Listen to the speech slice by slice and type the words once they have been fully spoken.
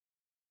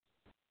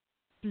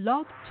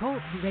Blog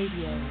Talk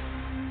Radio.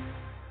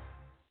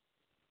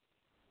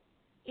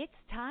 It's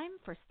time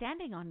for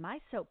Standing on My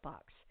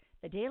Soapbox,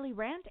 the daily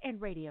rant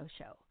and radio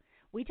show.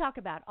 We talk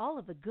about all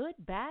of the good,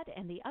 bad,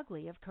 and the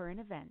ugly of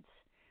current events.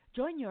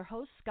 Join your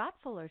host, Scott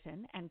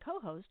Fullerton, and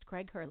co-host,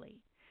 Craig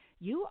Hurley.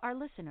 You, our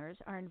listeners,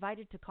 are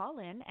invited to call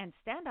in and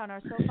stand on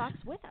our soapbox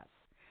with us.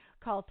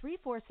 Call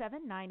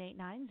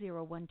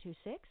 347-989-0126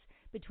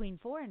 between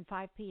 4 and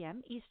 5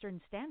 p.m.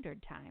 Eastern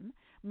Standard Time,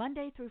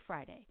 Monday through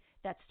Friday.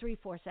 That's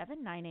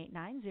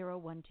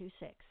 347-989-0126.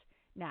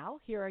 Now,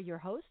 here are your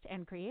host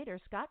and creator,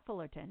 Scott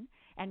Fullerton,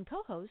 and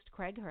co-host,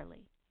 Craig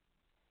Hurley.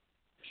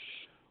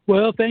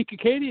 Well, thank you,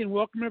 Katie, and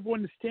welcome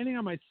everyone to Standing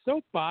on My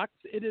Soapbox.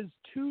 It is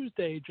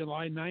Tuesday,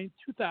 July 9th,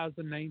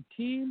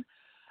 2019.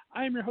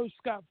 I am your host,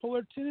 Scott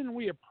Fullerton, and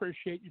we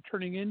appreciate you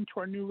tuning in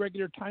to our new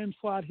regular time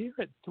slot here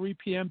at 3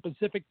 p.m.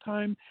 Pacific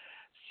Time,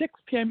 6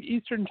 p.m.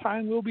 Eastern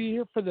Time. We'll be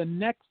here for the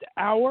next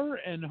hour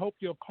and hope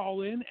you'll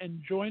call in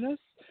and join us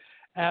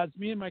as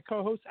me and my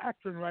co-host,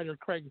 actor and writer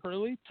Craig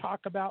Hurley, talk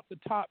about the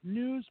top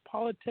news,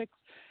 politics,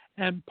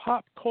 and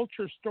pop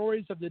culture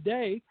stories of the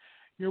day.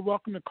 You're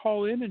welcome to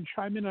call in and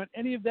chime in on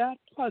any of that,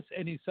 plus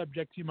any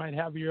subject you might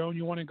have of your own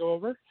you want to go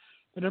over.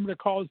 The number to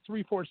call is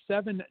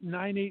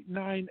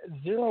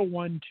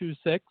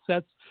 347-989-0126.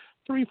 That's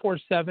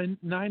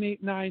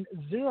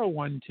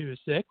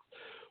 347-989-0126.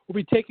 We'll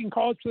be taking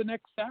calls for the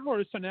next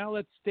hour, so now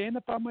let's stand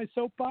up on my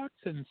soapbox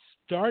and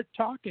start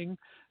talking.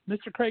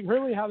 Mr. Craig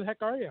Hurley, how the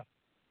heck are you?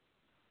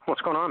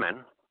 What's going on,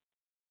 man?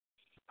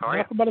 How are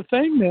you? Nothing but a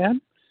thing,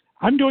 man.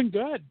 I'm doing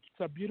good.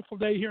 It's a beautiful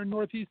day here in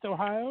Northeast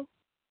Ohio.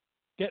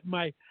 Getting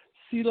my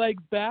sea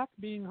legs back,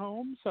 being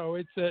home, so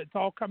it's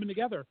all coming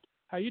together.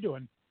 How you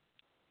doing?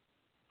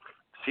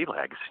 Sea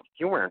legs?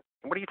 You weren't.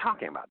 What are you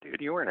talking about, dude?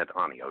 You weren't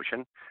on the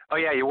ocean. Oh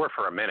yeah, you were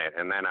for a minute,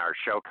 and then our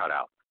show cut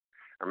out.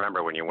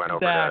 Remember when you went over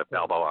to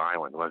Balboa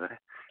Island, wasn't it?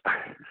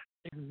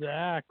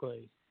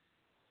 Exactly.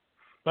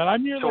 But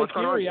I'm near Lake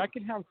Erie. I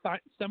can have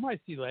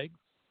semi-sea legs.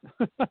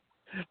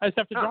 I just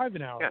have to drive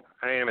an hour. Yeah,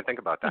 I didn't even think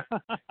about that.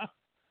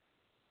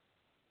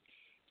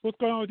 What's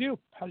going on with you?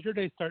 How's your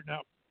day starting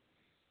out?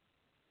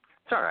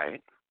 It's all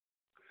right.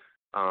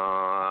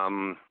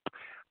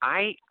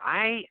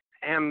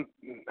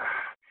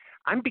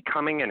 I'm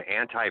becoming an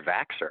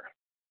anti-vaxxer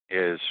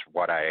is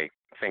what I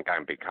think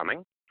I'm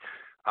becoming.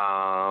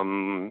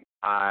 Our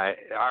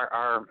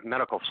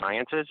medical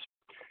sciences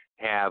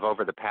have,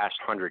 over the past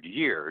 100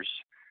 years,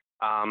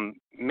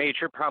 made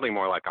sure, probably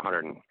more like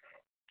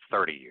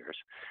 130 years,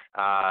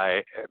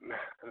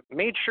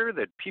 made sure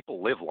that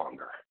people live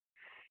longer.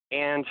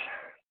 And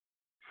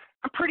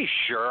I'm pretty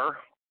sure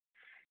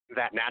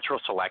that natural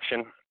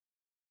selection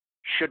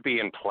should be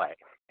in play.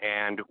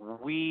 And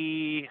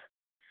we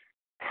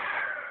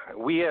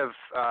have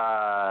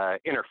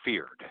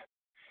interfered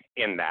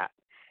in that.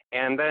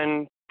 And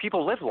then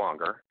people live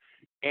longer.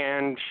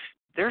 And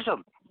there's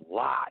a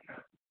lot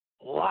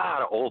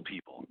of old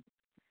people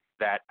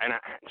that, and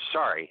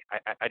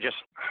I just,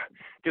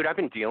 dude, I've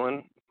been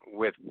dealing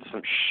with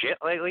some shit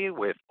lately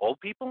with old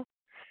people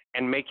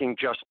and making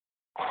just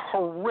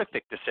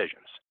horrific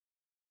decisions.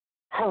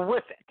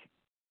 Horrific.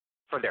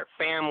 For their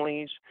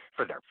families,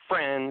 for their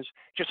friends,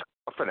 just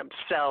for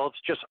themselves,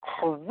 just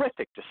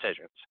horrific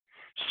decisions.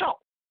 So,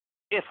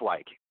 if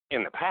like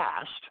in the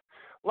past,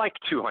 like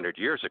 200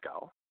 years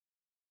ago,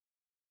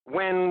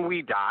 when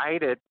we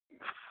died at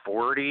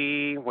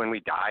 40, when we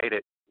died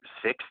at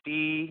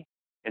 60,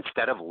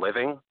 instead of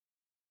living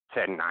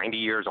to 90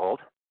 years old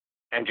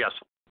and just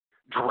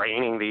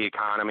draining the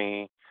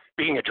economy,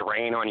 being a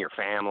drain on your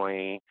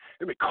family,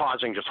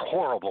 causing just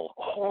horrible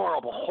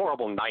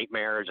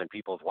nightmares in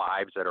people's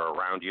lives that are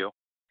around you,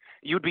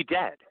 you'd be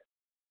dead.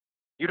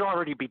 You'd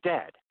already be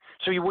dead.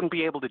 So you wouldn't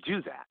be able to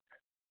do that.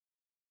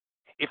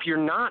 If you're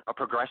not a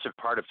progressive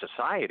part of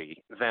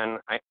society, then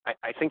I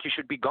think you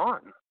should be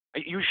gone.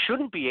 You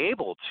shouldn't be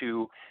able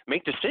to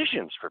make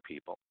decisions for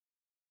people.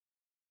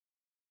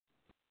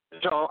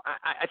 So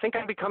I think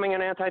I'm becoming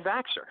an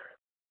anti-vaxxer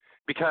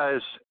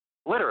because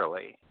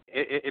literally,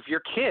 if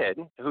your kid,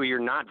 who you're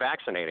not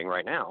vaccinating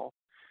right now,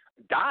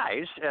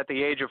 dies at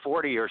the age of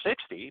 40 or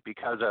 60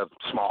 because of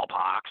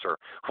smallpox or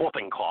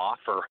whooping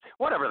cough or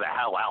whatever the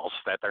hell else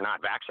that they're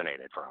not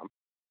vaccinated from,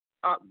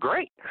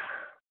 great.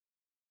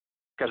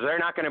 Because they're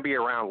not going to be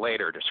around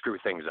later to screw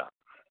things up.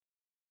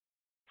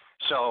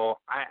 So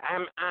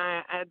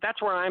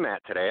that's where I'm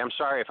at today. I'm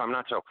sorry if I'm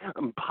not so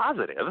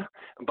positive,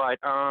 but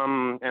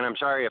and I'm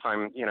sorry if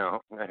I'm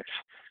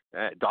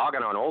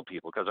dogging on old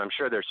people, because I'm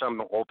sure there's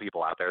some old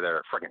people out there that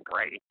are freaking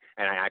great,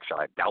 and I've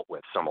dealt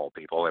with some old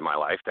people in my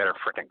life that are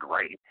freaking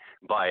great.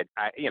 But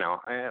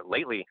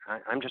lately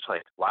I'm just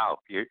like, wow,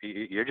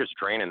 you're just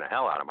draining the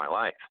hell out of my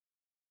life.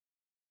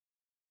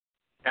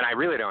 And I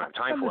really don't have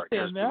time for it,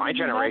 because my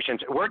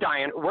generations, we're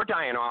dying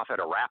off at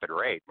a rapid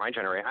rate. My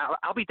generation,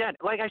 I'll be dead.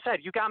 Like I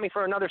said, you got me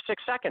for another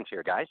 6 seconds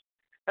here, guys.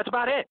 That's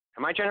about it.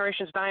 And my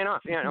generation's dying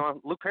off.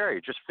 Luke Perry,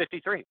 just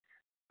 53.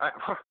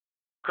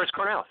 Chris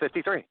Cornell,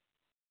 53.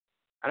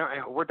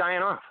 We're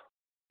dying off.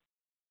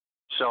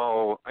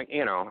 So,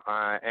 and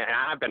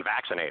I've been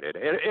vaccinated.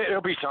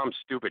 It'll be some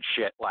stupid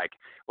shit like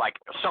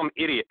some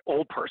idiot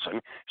old person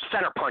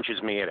center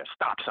punches me at a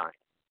stop sign.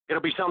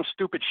 It'll be some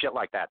stupid shit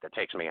like that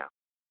takes me out.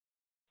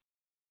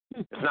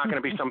 It's not going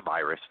to be some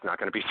virus. It's not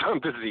going to be some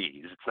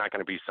disease. It's not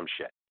going to be some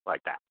shit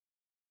like that.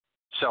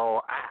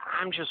 So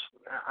I'm just,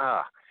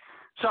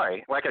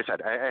 sorry. Like I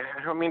said,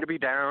 I don't mean to be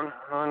down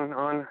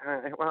on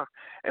well,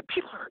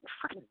 people are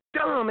freaking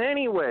dumb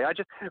anyway.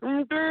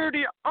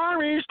 The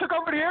armies took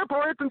over the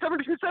airports in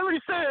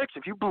 1776.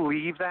 If you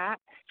believe that,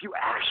 if you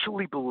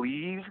actually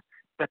believe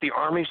that the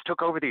armies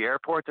took over the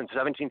airports in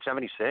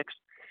 1776,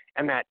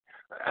 and that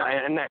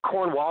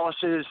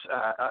Cornwallis's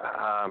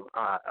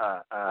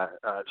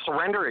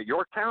surrender at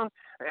Yorktown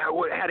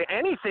had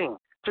anything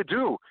to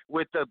do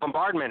with the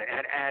bombardment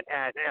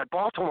at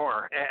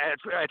Baltimore,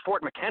 at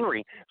Fort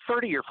McHenry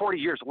 30 or 40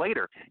 years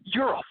later,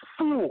 you're a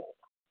fool.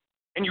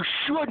 And you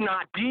should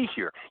not be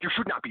here. You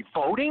should not be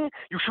voting.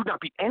 You should not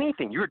be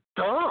anything. You're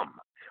dumb.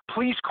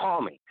 Please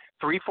call me.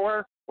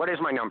 What is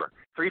my number?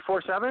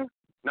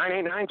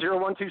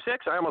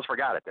 347-989-0126? I almost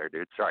forgot it there,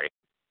 dude. Sorry.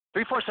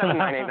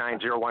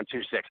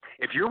 347-989-0126.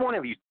 If you're one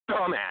of these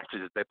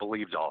dumbasses that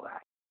believes all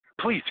that,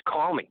 please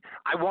call me.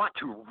 I want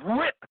to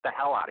rip the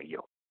hell out of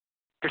you.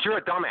 Because you're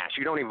a dumbass.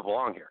 You don't even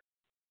belong here.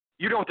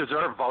 You don't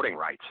deserve voting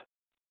rights.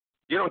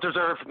 You don't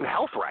deserve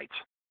health rights.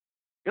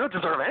 You don't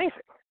deserve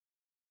anything.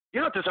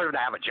 You don't deserve to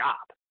have a job.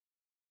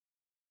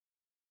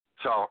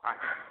 So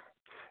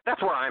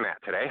that's where I'm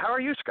at today. How are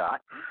you,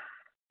 Scott?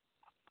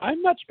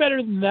 I'm much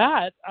better than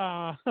that.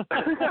 Are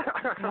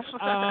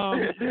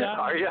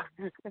you?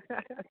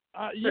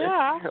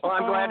 Yeah. Well,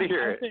 I'm glad to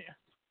hear it.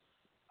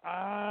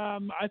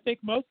 I think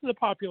most of the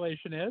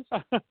population is.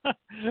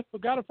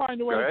 We've got to find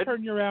a way to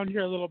turn you around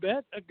here a little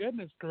bit.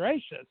 Goodness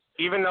gracious!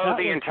 Even though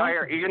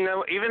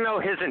even though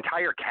his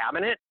entire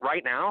cabinet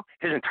right now,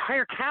 his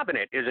entire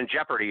cabinet is in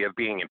jeopardy of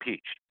being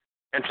impeached,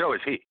 and so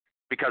is he,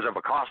 because of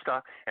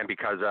Acosta and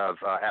because of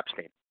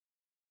Epstein.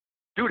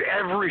 Dude,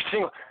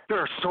 there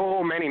are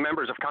so many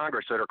members of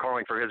Congress that are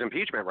calling for his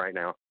impeachment right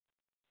now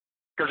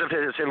because of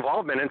his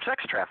involvement in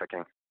sex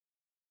trafficking.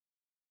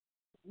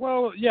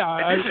 Well,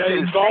 yeah. This is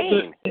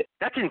insane.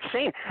 That's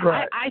insane.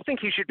 Right. I think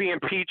he should be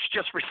impeached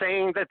just for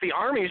saying that the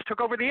armies took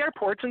over the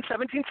airports in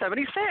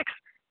 1776.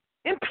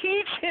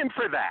 Impeach him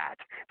for that.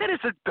 That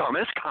is the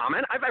dumbest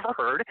comment I've ever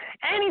heard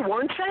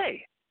anyone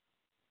say.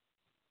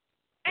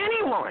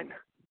 Anyone.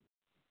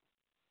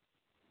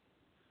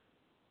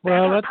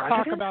 Well, let's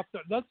talk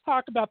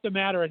about the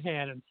matter at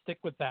hand and stick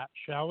with that,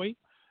 shall we?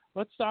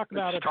 Let's talk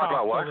about it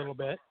a little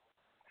bit.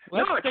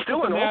 No, it's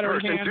still an old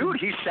person, dude.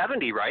 He's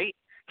 70, right?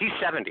 He's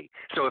 70.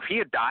 So if he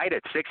had died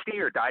at 60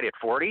 or died at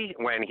 40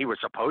 when he was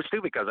supposed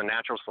to because of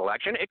natural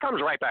selection, it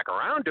comes right back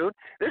around, dude.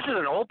 This is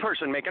an old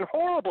person making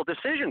horrible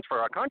decisions for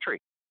our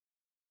country.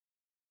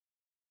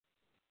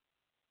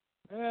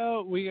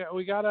 Well, we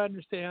got to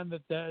understand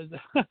that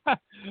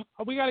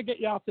we got to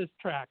get you off this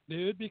track,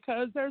 dude,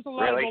 because there's a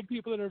lot of old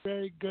people that are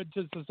very good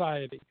to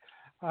society.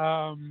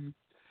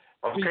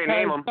 Okay,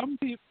 name them.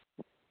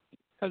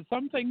 Because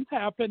some things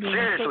happen.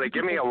 Seriously,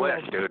 give me a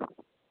list, dude.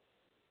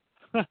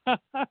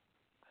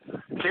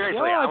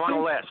 Seriously, I want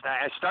a list.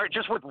 I start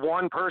just with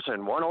one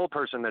old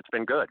person that's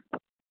been good.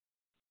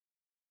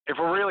 If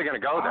we're really going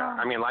to go there.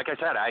 I mean, like I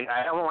said,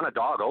 I don't want to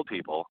dog old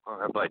people,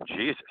 but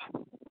Jesus.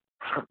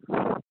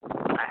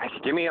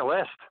 Give me a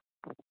list.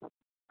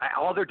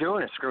 All they're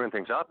doing is screwing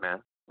things up, man.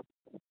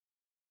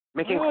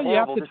 Making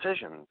horrible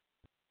decisions.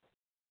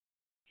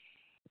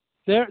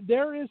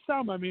 There is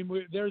some. I mean,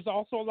 there's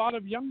also a lot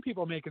of young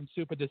people making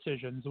stupid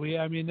decisions.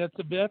 That's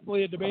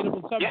definitely a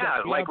debatable subject.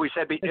 Yeah, like we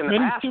said in the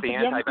past, the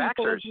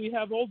anti-vaxxers. We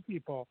have old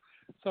people,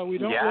 so we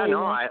don't. Yeah, really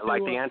I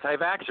like the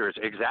anti-vaxxers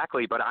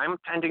exactly, but I'm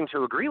tending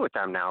to agree with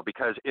them now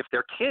because if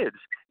their kids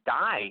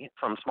die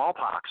from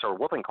smallpox or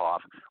whooping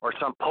cough or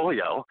some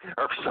polio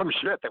or some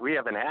shit that we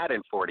haven't had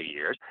in 40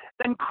 years,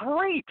 then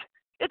great.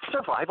 It's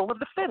survival of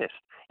the fittest.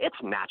 It's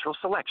natural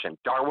selection.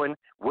 Darwin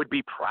would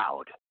be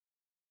proud.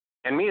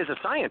 And me as a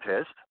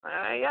scientist,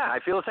 I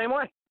feel the same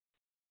way.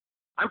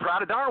 I'm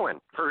proud of Darwin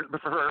for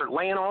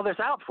laying all this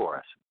out for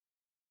us.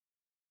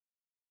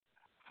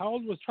 How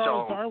old was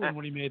Charles Darwin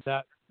when he made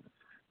that?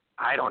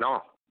 I don't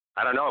know,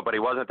 but he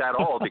wasn't that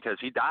old because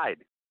he died.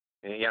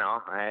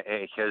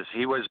 Because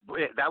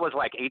that was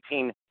like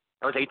 18.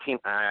 That was 18.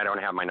 I don't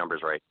have my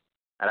numbers right.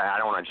 I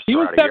don't want to just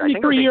throw out a year. I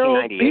think it was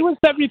 1898. He was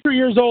 73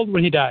 years old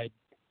when he died.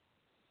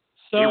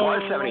 So he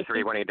was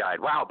 73 when he died.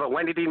 Wow, but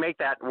when did he make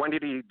that? When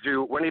did he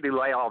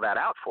lay all that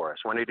out for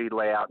us? When did he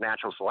lay out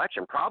natural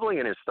selection? Probably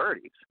in his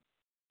 30s.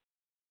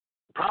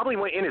 Probably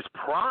in his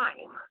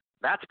prime.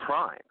 That's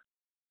prime.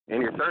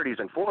 In your 30s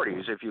and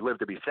 40s, if you live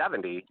to be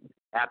 70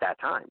 at that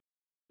time.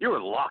 You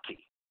were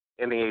lucky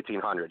in the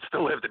 1800s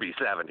to live to be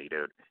 70,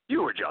 dude.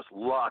 You were just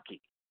lucky.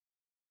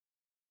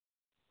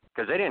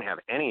 Because they didn't have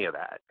any of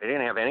that. They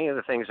didn't have any of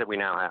the things that we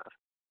now have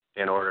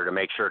in order to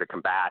make sure to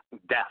combat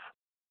death.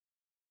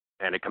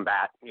 And to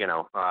combat,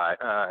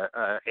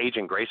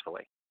 aging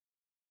gracefully.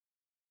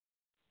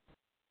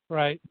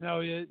 Right.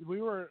 No,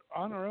 we were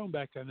on our own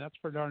back then. That's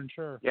for darn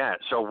sure. Yeah.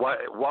 So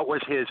what was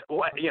his,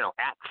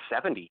 at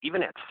 70,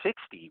 even at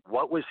 60,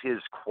 what was his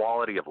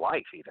quality of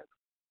life even?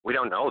 We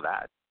don't know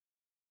that.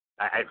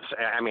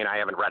 I mean, I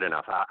haven't read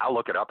enough. I'll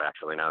look it up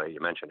actually now that you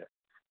mention it.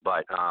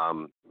 But,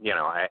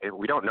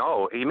 we don't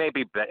know. He may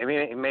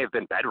have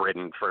been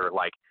bedridden for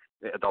like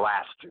the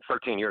last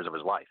 13 years of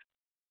his life.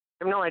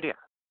 I have no idea.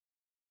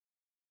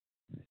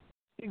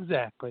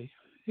 Exactly.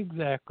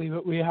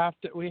 But we have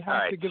to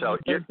right, give so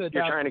them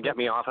you're trying to get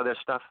me off of this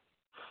stuff?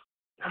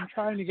 I'm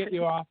trying to get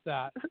you off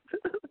that.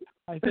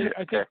 I think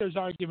there's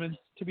arguments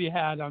to be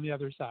had on the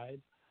other side.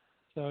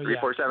 So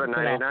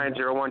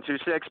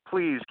 347-989-0126.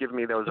 Please give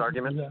me those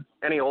arguments. Yeah.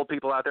 Any old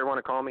people out there want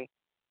to call me?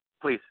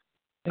 Please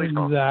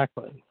call.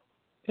 Exactly.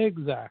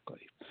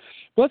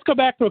 Let's go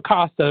back to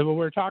Acosta.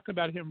 We're talking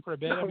about him for a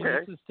bit. I mean,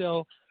 this is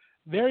still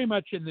very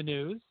much in the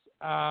news.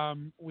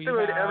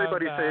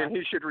 Everybody's saying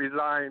he should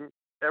resign.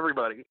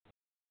 Everybody.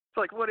 It's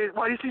like,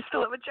 why does he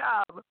still have a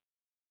job?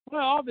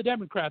 Well, all the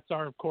Democrats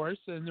are, of course,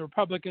 and the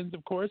Republicans,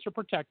 of course, are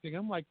protecting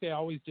him like they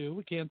always do.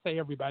 We can't say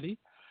everybody.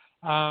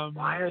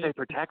 Why are they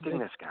protecting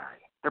this guy?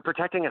 They're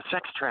protecting a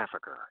sex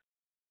trafficker.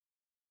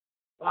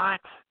 What?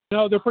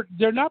 No,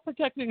 they're not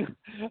protecting.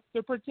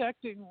 They're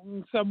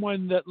protecting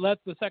someone that let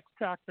the sex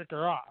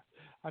trafficker off.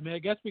 I mean, I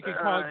guess we could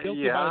call it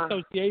guilty by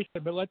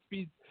association, but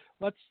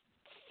let's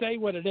say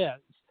what it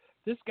is.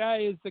 This guy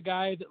is the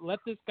guy that let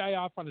this guy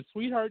off on a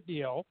sweetheart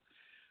deal.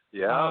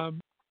 Yeah.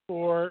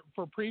 For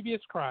previous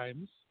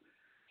crimes,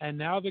 and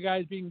now the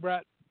guy's being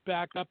brought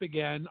back up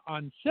again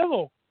on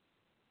civil.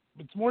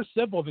 It's more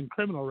civil than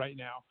criminal right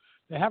now.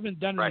 They haven't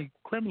done any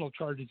criminal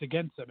charges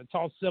against him. It's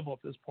all civil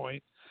at this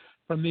point.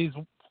 From these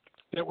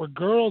that were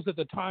girls at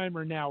the time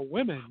are now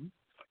women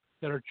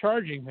that are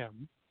charging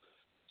him.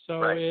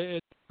 So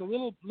it's a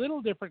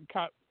little different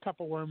cup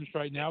of worms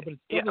right now, but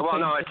it's still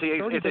the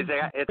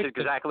same. It's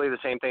exactly the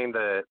same thing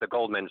the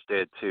Goldmans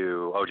did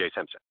to O.J.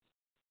 Simpson.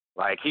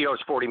 Like, he owes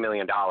 $40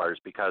 million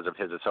because of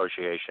his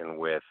association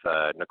with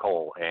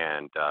Nicole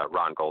and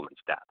Ron Goldman's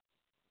death.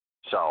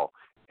 So,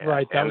 that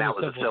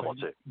was a civil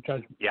suit.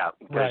 Yeah,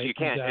 because you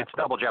can't. Exactly. It's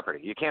double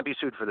jeopardy. You can't be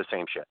sued for the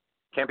same shit.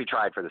 Can't be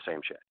tried for the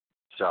same shit.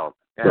 So,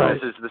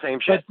 this is the same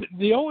shit. But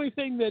the only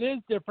thing that is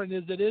different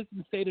is it is in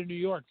the state of New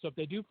York. So if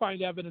they do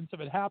find evidence of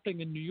it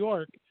happening in New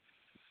York,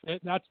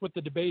 that's what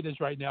the debate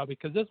is right now,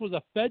 because this was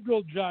a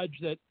federal judge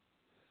that.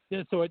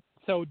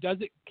 So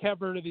does it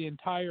cover the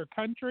entire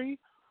country?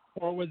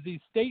 Or was these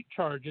state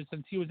charges,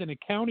 since he was in a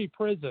county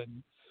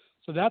prison?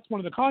 So that's one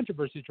of the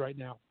controversies right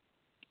now.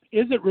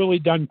 Is it really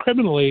done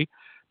criminally?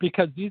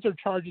 Because these are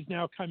charges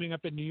now coming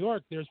up in New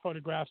York. There's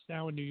photographs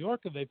now in New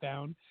York that they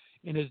found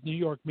in his New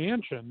York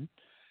mansion.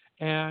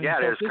 And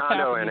his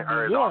condo and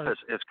his office.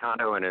 His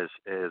condo and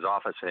his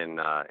office in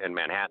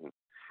Manhattan,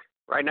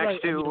 right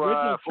next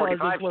to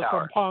 45 were Tower.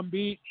 From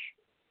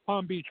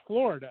Palm Beach,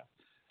 Florida.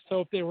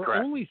 So if they were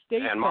only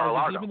state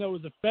charges, even though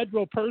it was a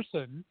federal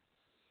person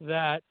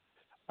that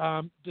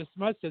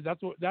dismissed it,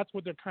 that's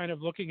what they're kind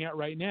of looking at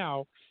right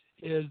now.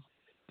 Is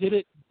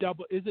it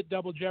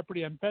double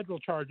jeopardy on federal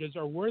charges,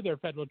 or were there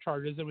federal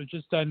charges? It was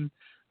just done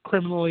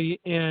criminally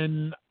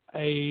in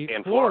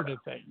Florida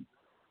thing.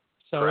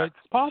 So it's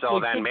possible.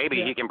 So then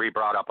maybe he can be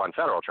brought up on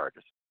federal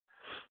charges.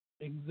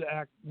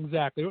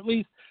 Exactly. Or at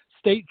least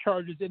state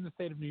charges in the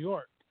state of New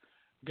York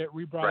get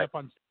re-brought up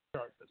on state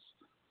charges.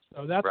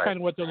 So that's kind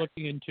of what they're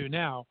looking into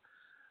now.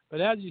 But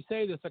as you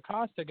say, this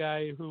Acosta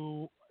guy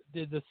who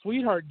did the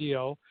sweetheart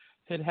deal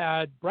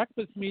had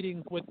breakfast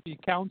meetings with the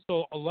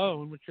council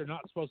alone, which you're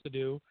not supposed to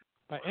do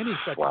by any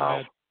such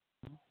event.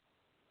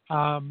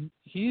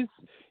 He's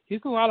in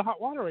a lot of hot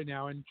water right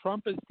now, and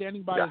Trump is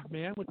standing by his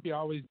man, which he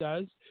always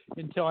does,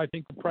 until I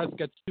think the press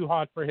gets too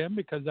hot for him,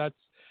 because that's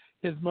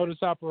his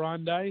modus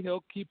operandi.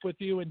 He'll keep with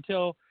you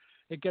until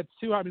it gets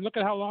too hot. I mean, look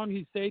at how long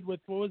he stayed with,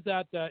 what was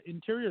that,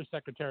 Interior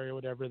Secretary or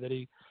whatever that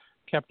he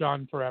kept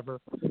on forever,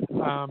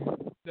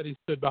 that he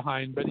stood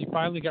behind. But he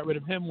finally got rid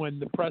of him when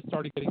the press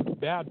started getting too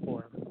bad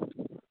for him.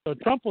 So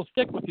Trump will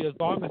stick with you as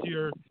long as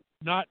you're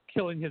not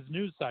killing his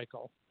news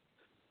cycle.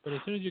 But as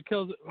soon as you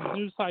kill his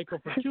news cycle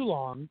for too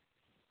long,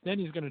 then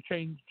he's going to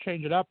change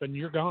it up, and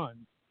you're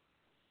gone.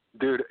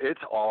 Dude,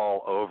 it's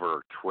all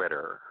over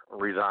Twitter.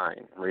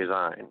 Resign,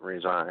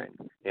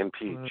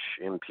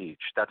 impeach.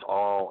 That's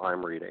all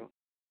I'm reading.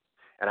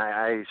 And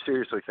I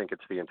seriously think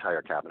it's the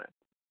entire cabinet.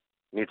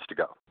 Needs to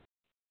go.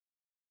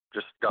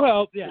 Just go.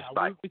 Well, yeah.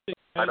 We think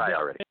bye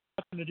already. It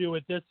has nothing to do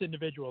with this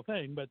individual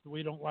thing, but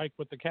we don't like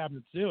what the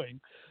cabinet's doing.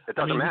 It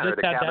doesn't matter.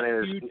 The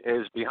cabinet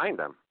is behind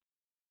them.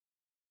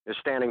 Is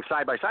standing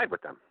side by side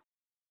with them.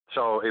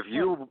 So if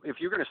you're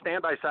going to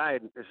stand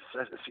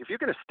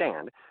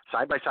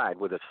side by side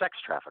with a sex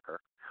trafficker,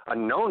 a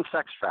known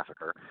sex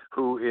trafficker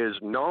who is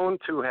known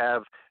to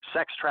have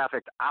sex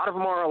trafficked out of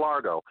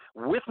Mar-a-Lago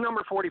with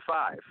number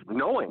 45,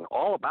 knowing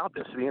all about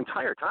this the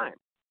entire time,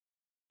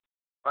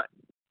 but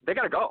they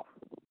got to go.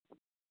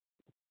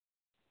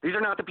 These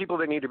are not the people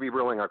that need to be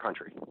ruling our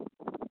country.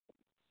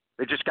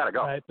 They just got to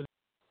go. Right.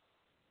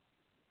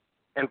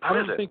 And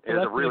prison is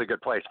a really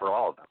good place for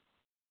all of them.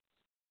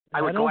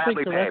 I would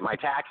gladly pay my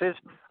taxes.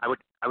 I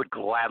would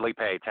gladly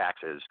pay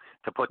taxes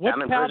to put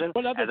them in prison.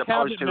 What other as opposed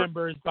cabinet to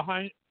members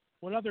behind?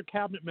 What other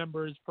cabinet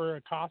members for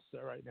Acosta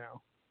right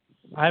now?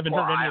 I haven't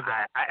heard any of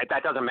that.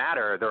 That doesn't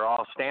matter. They're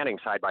all standing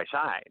side by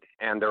side,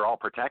 and they're all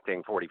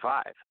protecting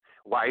 45.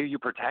 Why are you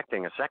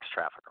protecting a sex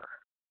trafficker?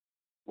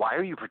 Why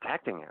are you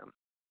protecting him?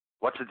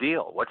 What's the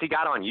deal? What's he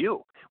got on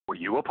you? Were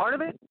you a part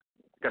of it?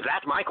 Because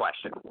that's my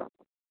question.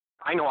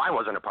 I know I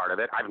wasn't a part of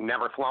it. I've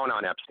never flown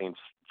on Epstein's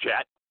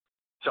jet.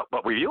 So,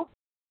 but were you?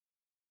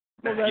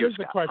 Well, that is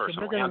the question.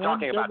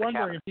 They're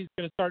wondering if he's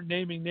going to start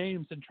naming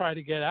names and try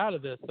to get out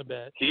of this a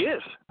bit. He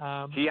is.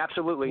 He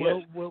absolutely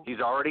is. He's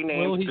already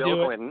named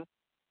Bill Clinton.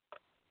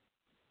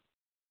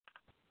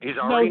 He's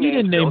already he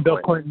didn't name Bill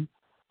Clinton.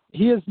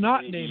 He has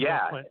not named Bill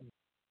Clinton.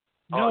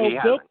 No,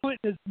 Bill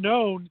Clinton is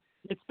known.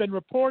 It's been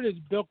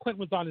reported Bill Clinton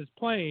was on his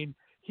plane.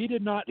 He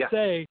did not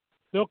say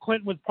Bill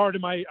Clinton was part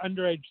of my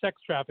underage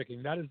sex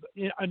trafficking. That is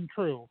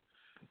untrue.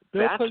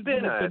 Bill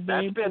Clinton has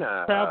been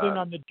traveling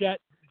on the jet.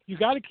 You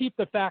got to keep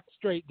the facts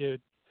straight,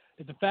 dude.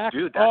 If the facts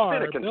that's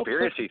been a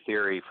conspiracy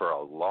theory for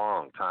a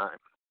long time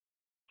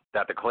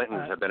that the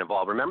Clintons have been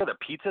involved. Remember the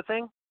pizza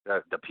thing,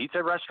 the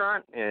pizza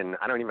restaurant in,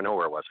 I don't even know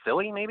where it was,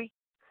 Philly maybe,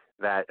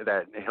 that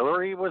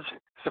Hillary was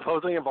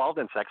supposedly involved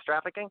in sex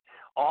trafficking.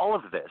 All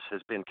of this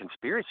has been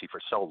conspiracy for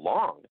so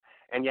long,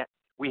 and yet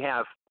we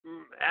have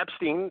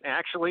Epstein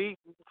actually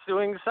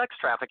doing sex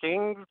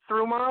trafficking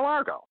through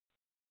Mar-a-Lago.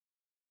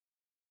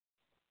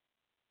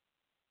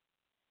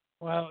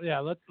 Well, yeah,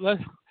 let's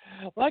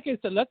like I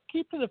said, let's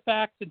keep to the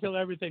facts until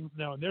everything's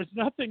known. There's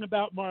nothing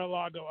about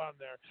Mar-a-Lago on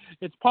there.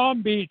 It's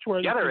Palm Beach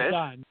where this is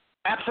done.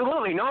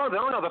 Absolutely. No.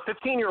 The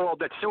 15-year-old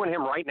that's suing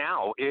him right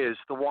now is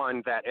the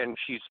one that, and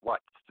she's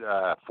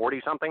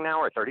 40-something now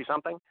or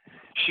 30-something?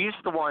 She's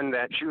the one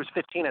that, she was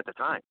 15 at the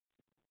time,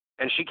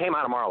 and she came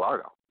out of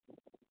Mar-a-Lago.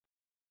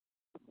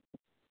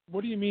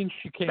 What do you mean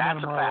she came out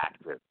of Mar-a-Lago?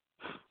 That's a fact.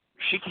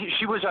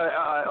 She was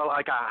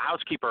like a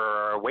housekeeper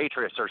or a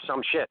waitress or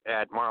some shit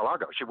at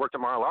Mar-a-Lago. She worked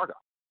at Mar-a-Lago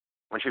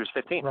when she was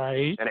 15.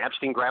 Right. And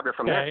Epstein grabbed her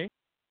from there.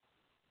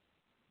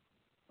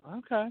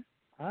 Okay.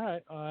 All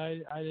right.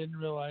 I didn't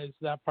realize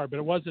that part, but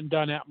it wasn't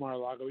done at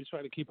Mar-a-Lago. We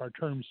try to keep our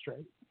terms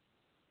straight.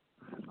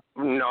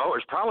 No, it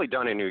was probably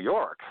done in New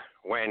York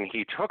when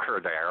he took her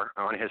there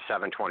on his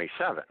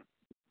 727.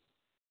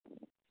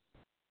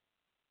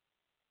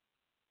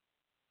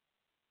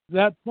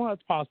 That's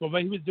possible,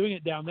 but he was doing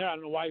it down there. I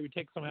don't know why he would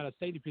take someone out of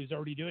state if he was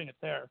already doing it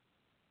there.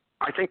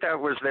 I think that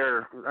was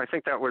their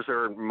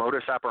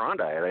modus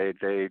operandi.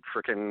 They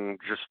freaking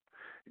just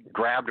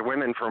grabbed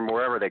women from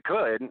wherever they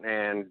could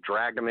and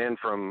dragged them in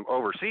from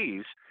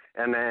overseas,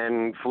 and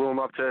then flew them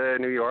up to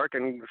New York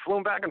and flew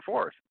them back and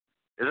forth.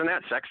 Isn't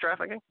that sex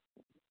trafficking?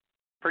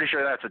 Pretty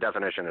sure that's the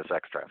definition of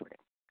sex trafficking.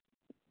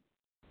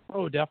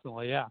 Oh,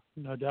 definitely, yeah.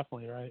 No,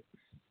 definitely right.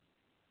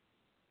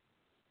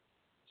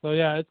 So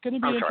yeah, it's going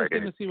to be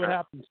interesting to see what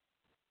happens.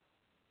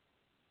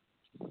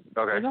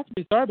 Okay. Not to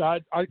be sorry about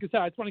it. Like I said,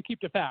 I just want to keep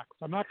the facts.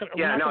 I'm not going to.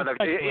 He hasn't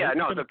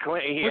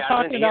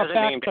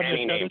named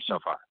any names so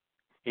far.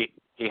 He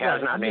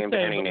has not named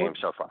any names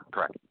so far.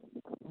 Correct.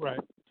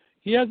 Right.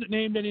 He hasn't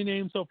named any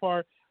names so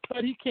far,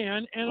 but he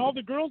can, and all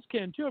the girls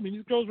can too. I mean,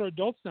 these girls are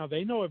adults now;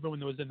 they know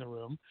everyone that was in the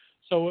room.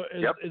 So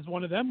is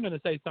one of them going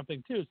to say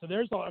something too? So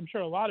I'm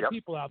sure a lot of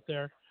people out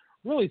there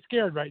really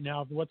scared right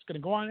now of what's going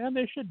to go on, and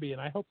they should be,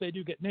 and I hope they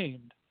do get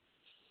named.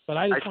 But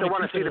I still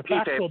want to see the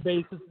factual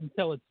basis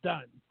until it's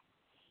done.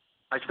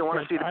 I still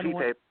want to see the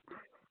P-tape.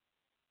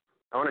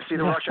 I want to see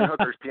the Russian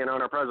hookers peeing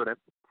on our president.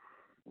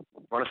 I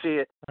want to see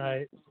it.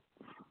 Right.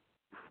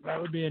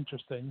 That would be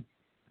interesting.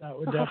 That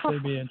would definitely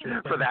be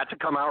interesting. For that to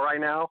come out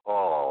right now?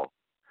 Oh,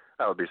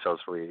 that would be so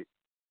sweet.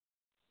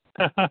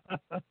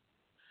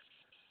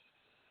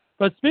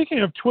 But speaking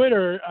of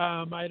Twitter,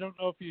 I don't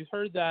know if you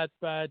heard that,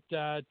 but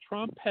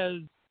Trump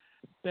has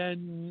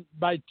been,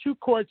 by two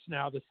courts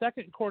now, the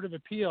Second Court of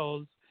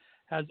Appeals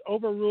has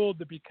overruled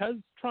that because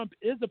Trump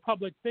is a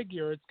public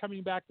figure, it's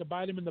coming back to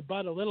bite him in the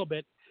butt a little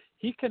bit.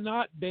 He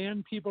cannot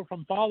ban people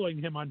from following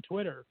him on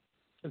Twitter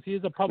because he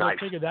is a public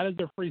figure. That is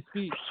their free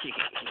speech.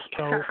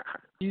 So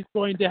he's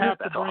going to have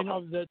to bring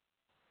over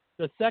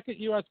the Second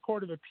U.S.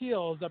 Court of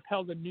Appeals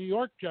upheld a New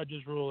York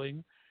judge's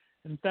ruling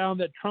and found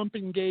that Trump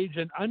engaged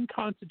in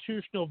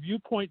unconstitutional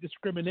viewpoint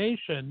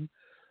discrimination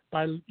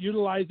by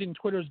utilizing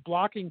Twitter's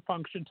blocking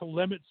function to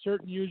limit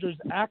certain users'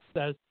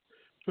 access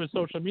to a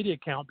social media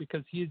account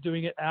because he's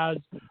doing it as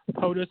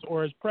POTUS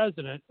or as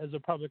president, as a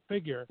public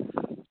figure.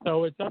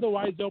 So it's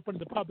otherwise open to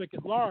the public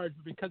at large,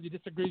 but because he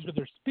disagrees with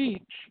their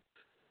speech,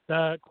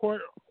 the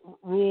court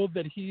ruled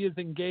that he is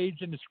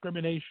engaged in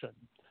discrimination.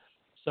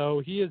 So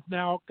he is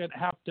now going to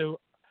have to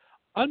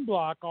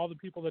unblock all the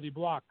people that he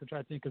blocked, which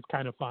I think is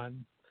kind of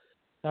fun.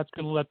 That's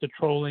going to let the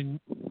trolling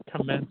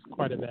commence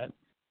quite a bit.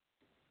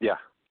 Yeah.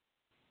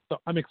 So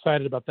I'm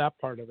excited about that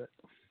part of it.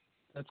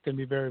 That's going to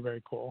be very,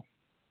 very cool.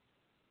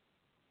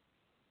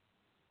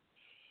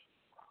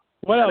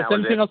 What else?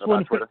 Anything else you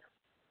want to say?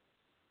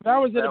 That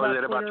was it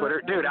about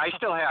Twitter. Dude, I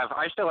still have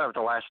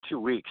the last 2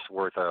 weeks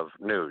worth of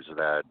news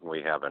that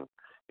we haven't,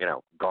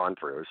 gone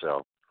through.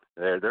 So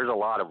There's a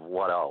lot of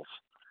what else.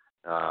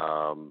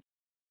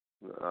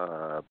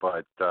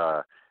 But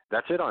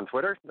that's it on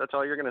Twitter? That's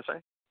all you're going to say?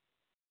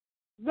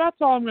 That's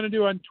all I'm going to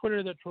do on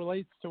Twitter that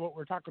relates to what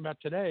we're talking about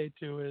today,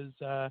 to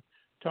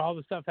all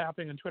the stuff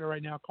happening on Twitter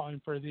right now,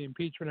 calling for the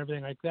impeachment and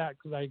everything like that,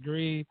 because I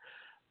agree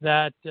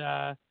that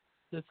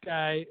this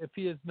guy, if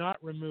he is not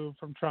removed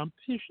from Trump,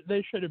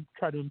 they should have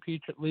tried to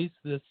impeach at least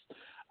this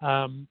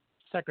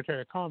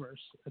Secretary of Commerce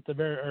at the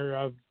very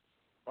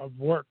of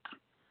work.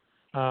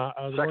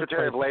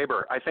 Secretary of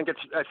Labor. I think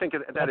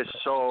that is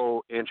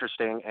so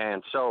interesting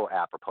and so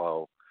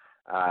apropos.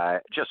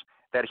 Just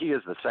that he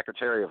is the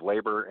Secretary of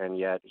Labor, and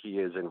yet he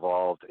is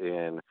involved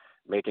in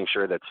making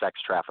sure that sex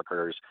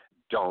traffickers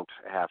don't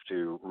have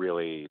to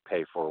really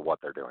pay for what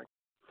they're doing.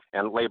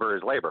 And labor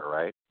is labor,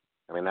 right?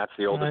 I mean, that's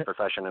the oldest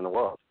profession in the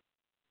world.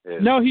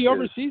 No, he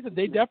oversees it.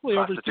 They definitely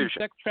oversee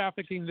sex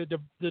trafficking.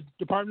 The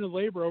Department of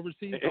Labor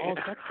oversees all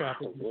sex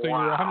trafficking. So you're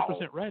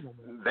 100% right on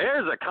that.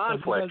 There's a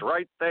conflict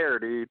right there,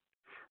 dude.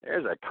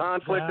 There's a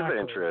conflict of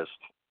interest.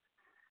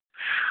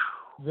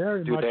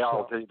 Very much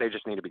so. They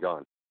just need to be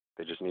gone.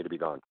 They just need to be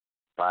gone.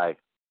 Bye.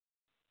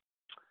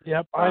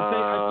 Yep.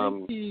 I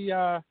think he,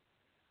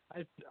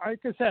 like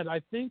I said,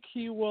 I think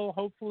he will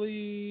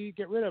hopefully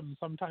get rid of him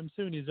sometime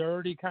soon. He's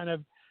already kind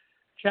of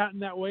chatting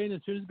that way, and as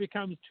soon as it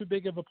becomes too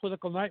big of a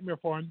political nightmare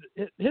for him,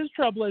 his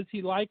trouble is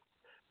he likes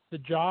the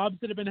jobs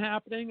that have been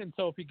happening, and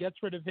so if he gets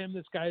rid of him,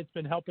 this guy's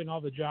been helping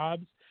all the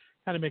jobs,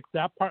 kind of makes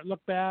that part look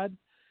bad,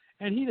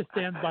 and he just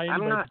stands by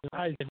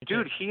anybody.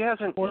 Dude, he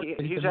hasn't.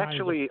 He's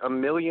actually a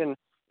million.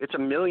 It's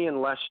 1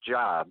 million less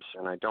jobs,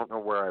 and I don't know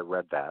where I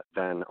read that,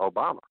 than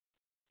Obama.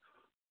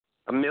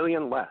 1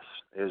 million less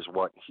is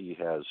what he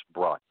has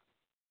brought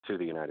to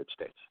the United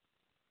States.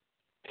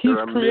 There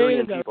are 1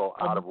 million people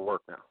out of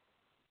work now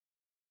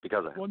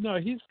because of him. Well, no,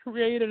 he's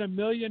created 1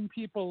 million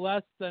people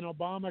less than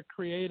Obama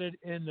created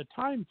in the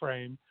time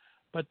frame,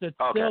 but that's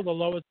still the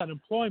lowest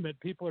unemployment.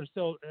 People are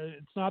still.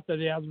 It's not that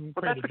he hasn't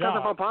created jobs. That's because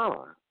of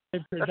Obama.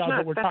 That's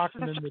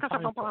because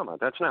of Obama.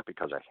 That's not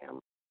because of him.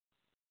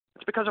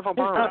 It's because of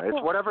Obama.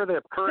 It's whatever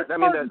the current.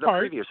 The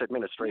previous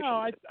administration.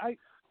 No, it's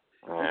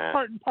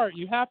part and part.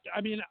 You have to. I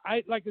mean,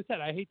 like I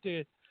said, I hate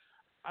to.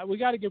 We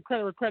got to give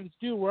credit where credit's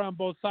due. We're on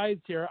both sides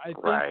here. I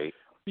think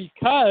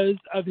because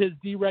of his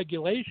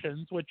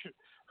deregulations, which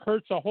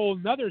hurts a whole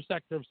other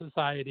sector of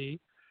society.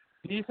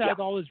 He's had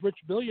all his rich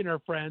billionaire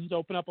friends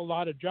open up a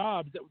lot of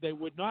jobs that they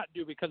would not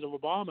do because of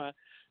Obama,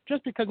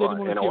 just because they didn't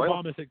want to see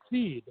Obama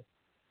succeed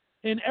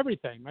in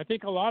everything. I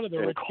think a lot of the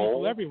rich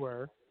people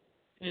everywhere.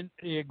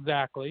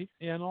 Exactly,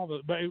 and all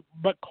the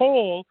but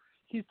coal,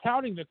 he's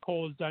touting that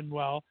coal has done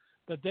well,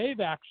 but they've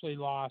actually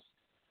lost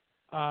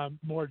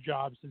more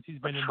jobs since he's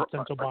been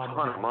since Obama. A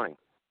ton of money.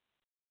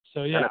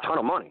 So and a ton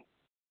of money.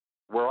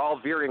 We're all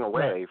veering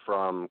away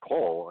from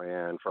coal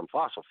and from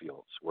fossil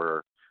fuels.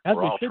 We're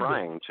all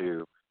trying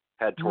to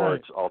head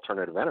towards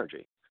alternative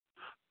energy.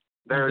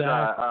 There's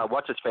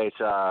what's his face,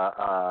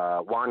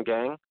 Wan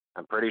Gang.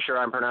 I'm pretty sure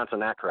I'm pronouncing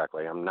that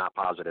correctly. I'm not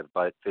positive,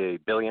 but the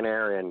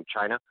billionaire in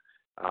China.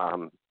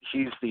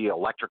 He's the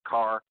electric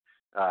car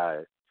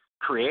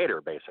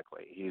creator,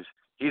 basically. He's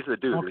the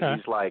dude. Okay.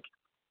 He's like,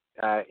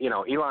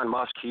 Elon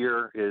Musk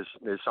here is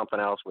something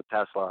else with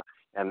Tesla,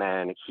 and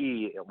then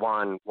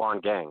Wan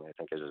Gang, I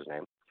think is his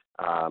name,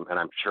 and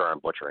I'm sure I'm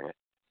butchering it.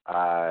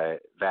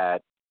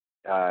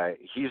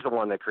 He's the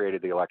one that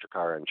created the electric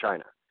car in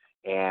China,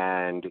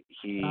 and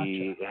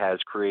he has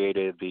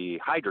created the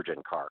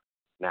hydrogen car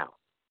now.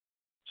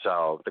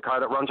 So the car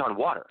that runs on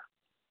water.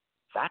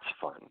 That's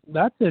fun.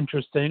 That's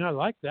interesting. I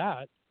like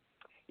that.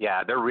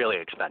 Yeah, they're really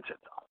expensive,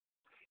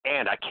 though.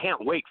 And I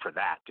can't wait for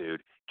that,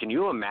 dude. Can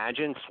you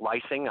imagine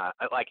slicing,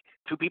 like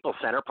two people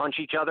center punch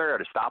each other at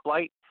a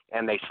stoplight,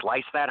 and they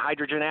slice that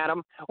hydrogen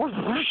atom? Well,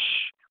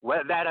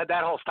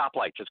 that whole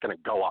stoplight's just going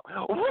to go up.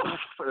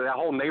 That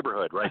whole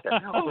neighborhood right there.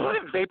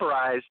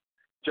 Vaporized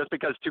just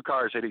because two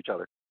cars hit each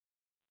other.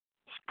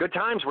 Good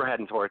times we're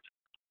heading towards.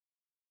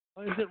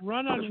 Is it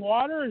run on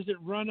water or is it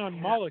run on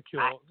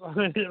molecules?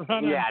 It's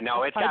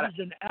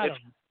hydrogen atom.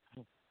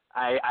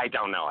 I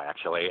don't know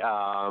actually.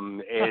 I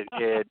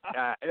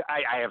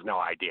have no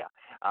idea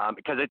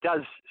because it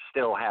does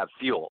still have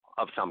fuel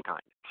of some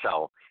kind.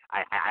 So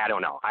I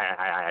don't know.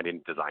 I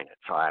didn't design it,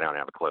 so I don't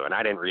have a clue, and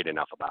I didn't read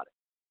enough about it.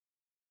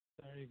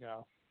 There you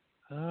go.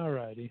 All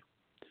righty.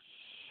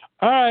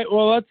 All right.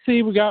 Well, let's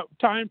see. We got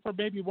time for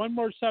maybe one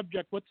more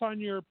subject. What's on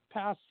your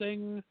past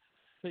thing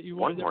that you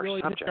want to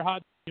really hit your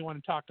hot? You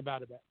want to talk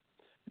about a bit.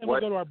 Then we'll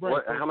go to our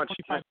break. How much?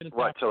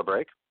 Till the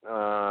break?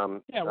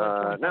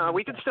 No,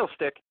 we can still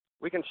stick.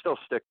 We can still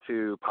stick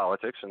to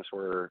politics since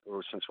we're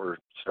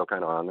still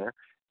kind of on there.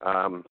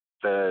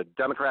 The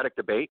Democratic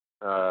debate,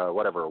 a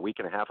week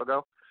and a half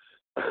ago.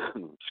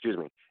 Excuse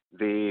me.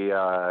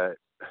 The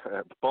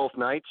both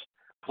nights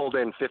pulled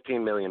in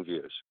 15 million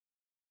views.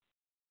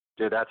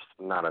 Dude, that's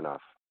not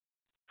enough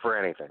for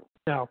anything.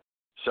 No.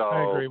 So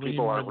I agree.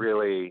 People aren't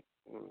really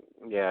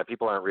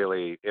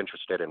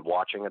interested in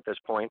watching at this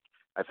point.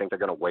 I think they're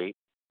going to wait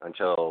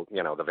until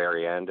the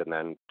very end and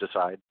then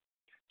decide.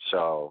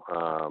 So,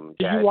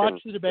 Did you watch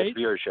the debate? Its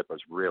viewership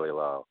was really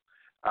low.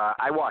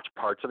 I watched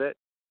parts of it,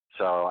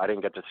 so I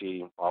didn't get to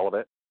see all of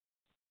it.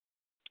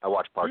 I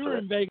watched parts of it. We were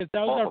in Vegas.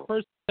 That was our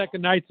first and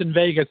second nights in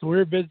Vegas. We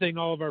were visiting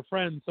all of our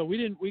friends, so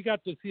we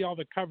got to see all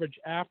the coverage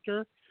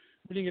after.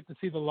 We didn't get to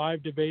see the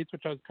live debates,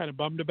 which I was kind of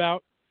bummed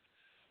about.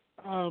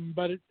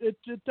 But it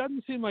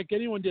doesn't seem like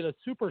anyone did a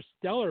super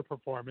stellar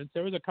performance.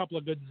 There was a couple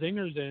of good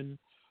zingers in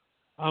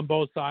on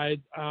both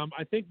sides.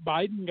 I think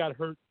Biden got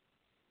hurt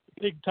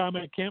big time.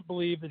 I can't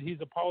believe that he's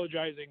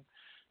apologizing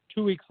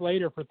 2 weeks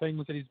later for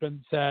things that he's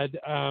been said.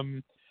 I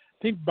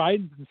think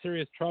Biden's in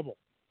serious trouble.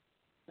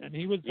 And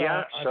he was.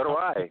 Yeah, so do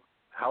I.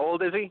 How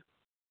old is he?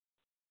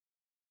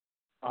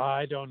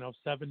 I don't know,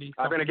 70.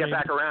 I'm going to get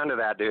back around to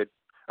that, dude.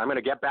 I'm going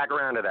to get back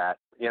around to that.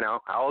 You know,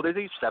 how old is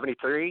he?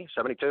 73,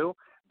 72?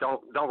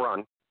 Don't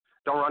run.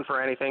 Don't run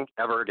for anything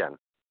ever again.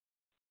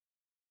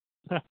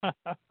 You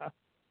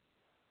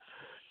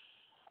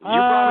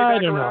brought me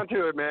back around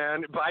to it,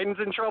 man. Biden's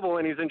in trouble,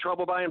 and he's in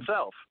trouble by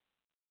himself.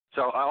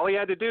 So all he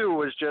had to do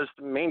was just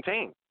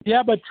maintain.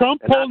 Yeah, but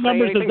Trump poll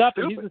numbers is up,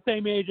 stupid. and he's the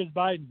same age as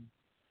Biden.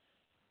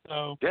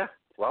 So yeah,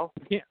 well,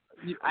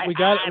 I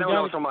don't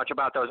know so much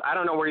about those. I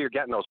don't know where you're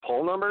getting those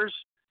poll numbers,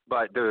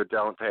 but dude,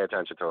 don't pay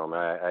attention to them.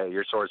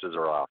 Your sources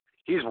are off.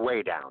 He's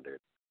way down, dude.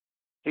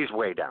 He's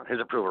way down. His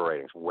approval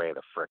rating's way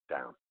the frick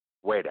down.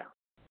 Way down.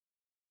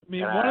 I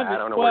mean, I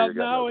don't know where you're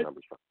getting those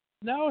numbers from.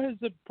 Now his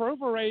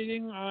approval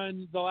rating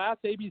on the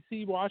last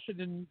ABC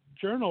Washington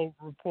Journal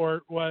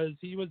report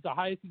he was the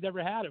highest he's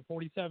ever had at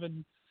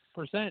 47%.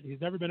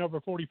 He's never been over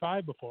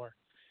 45 before.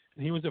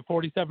 And he was at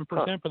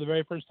 47% for the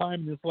very first time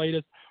in this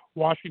latest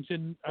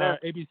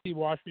ABC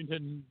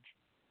Washington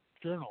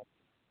Journal.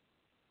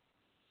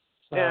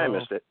 So, yeah, I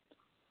missed it.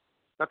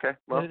 Okay,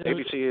 well,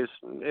 ABC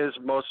is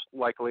most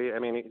likely. I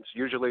mean, it's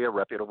usually a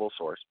reputable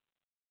source,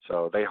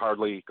 so they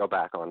hardly go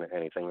back on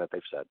anything that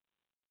they've said.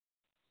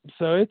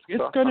 So it's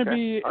going to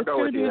be I'll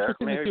go with you there.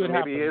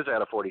 Maybe he is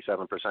at a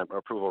 47%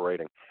 approval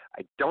rating.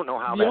 I don't know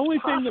how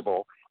that's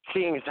possible,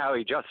 seeing as how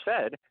he just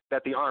said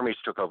that the armies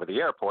took over the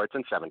airports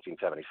in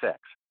 1776.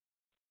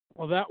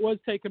 Well, that was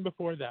taken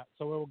before that,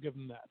 so we'll give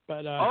him that. But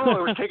it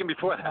was taken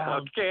before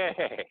that.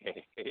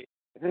 Okay.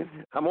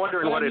 I'm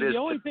wondering what it is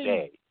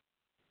today.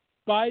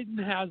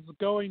 Biden has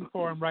going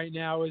for him right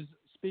now is,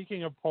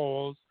 speaking of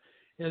polls,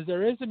 is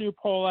there is a new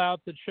poll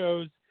out that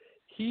shows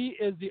he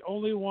is the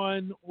only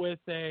one with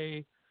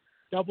a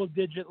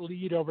double-digit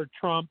lead over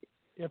Trump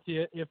if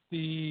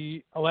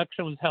the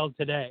election was held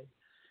today.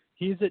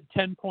 He's at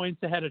 10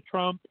 points ahead of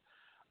Trump.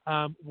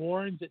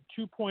 Warren's at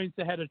 2 points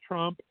ahead of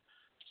Trump.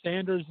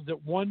 Sanders is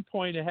at 1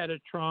 point ahead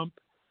of Trump.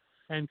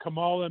 And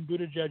Kamala and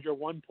Buttigieg are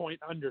 1 point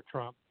under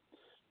Trump.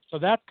 So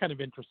that's kind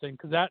of interesting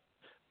because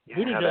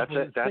Buttigieg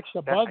was 6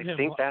 above him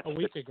a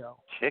week ago.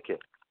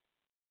 Ticket.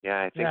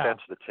 Yeah, I think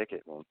that's the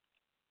ticket one.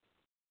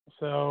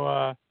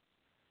 So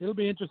it'll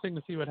be interesting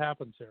to see what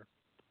happens here.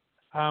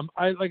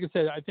 Like I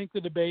said, I think the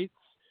debates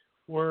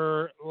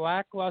were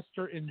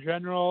lackluster in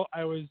general.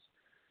 I was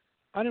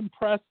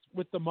unimpressed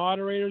with the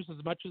moderators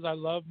as much as I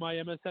love my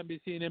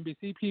MSNBC and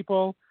NBC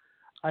people.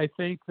 I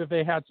think that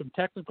they had some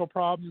technical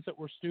problems that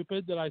were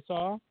stupid that I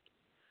saw,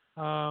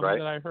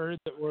 that I heard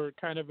that were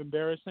kind of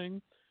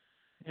embarrassing.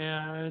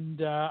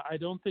 And I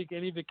don't think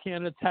any of the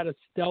candidates had a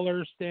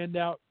stellar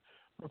standout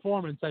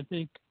performance. I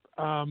think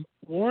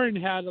Warren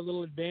had a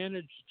little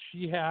advantage.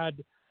 She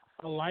had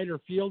a lighter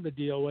field to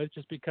deal with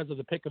just because of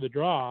the pick of the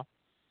draw.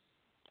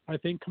 I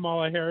think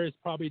Kamala Harris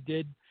probably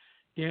did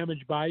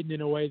damage Biden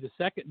in a way the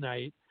second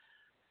night.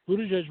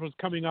 Buttigieg was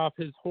coming off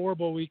his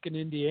horrible week in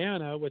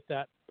Indiana with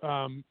that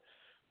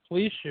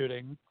police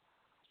shooting.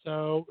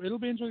 So it'll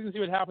be interesting to see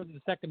what happens in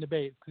the second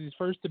debate, because these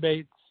first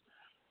debates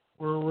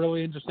were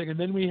really interesting. And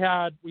then we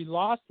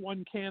lost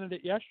one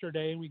candidate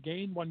yesterday and we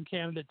gained one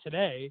candidate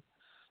today.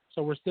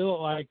 So we're still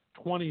at like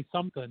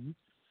 20-something.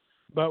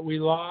 But we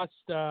lost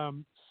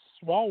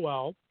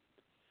Swalwell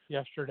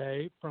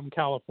yesterday from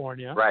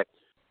California. Right.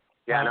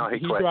 Yeah, no, he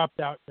quit. Dropped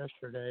out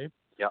yesterday.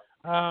 Yep.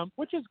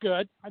 Which is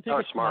good. I think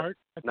it's smart.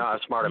 It's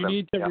smart of him. You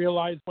need to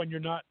realize when you're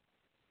not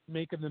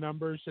making the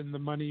numbers and the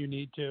money you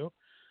need to.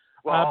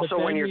 Well, also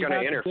when you're going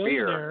to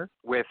interfere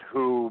with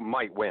who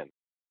might win.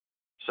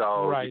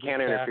 So you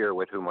can't interfere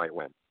with who might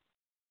win.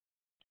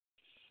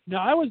 No,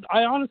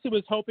 I honestly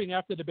was hoping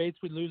after the debates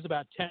we'd lose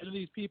about 10 of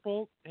these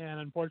people, and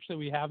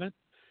unfortunately we haven't.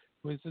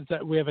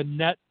 We have a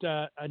net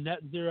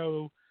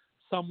zero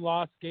sum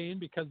loss gain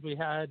because we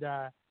had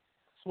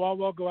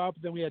Swalwell go out,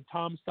 but then we had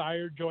Tom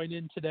Steyer join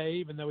in today,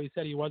 even though he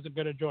said he wasn't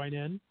going to join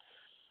in.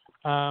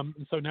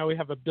 And so now we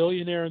have a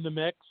billionaire in the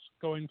mix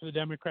going for the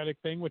Democratic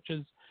thing, which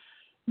is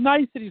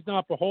nice that he's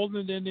not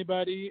beholden to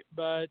anybody,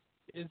 but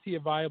is he a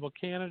viable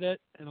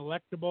candidate and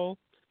electable?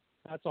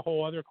 That's a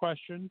whole other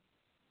question.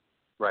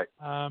 Right.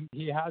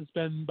 He has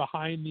been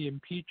behind the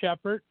impeach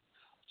effort,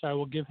 so I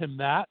will give him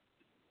that.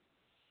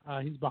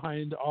 He's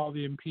behind all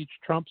the impeach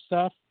Trump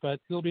stuff,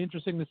 but it'll be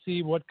interesting to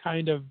see what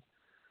he'll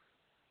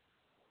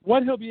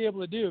be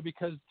able to do,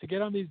 because to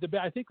get on these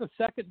debates, I think the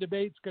second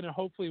debate's going to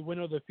hopefully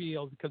winnow the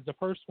field because the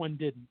first one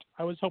didn't.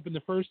 I was hoping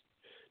the first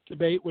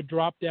debate would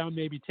drop down,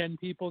 maybe 10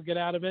 people get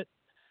out of it,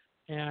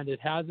 and it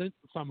hasn't.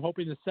 So I'm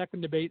hoping the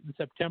second debate in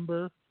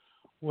September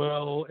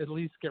will at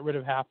least get rid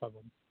of half of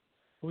them.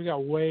 We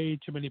got way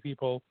too many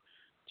people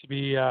to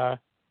be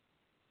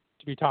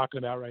talking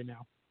about right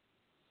now.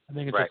 I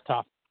think it's just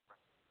tough.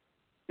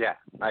 Yeah,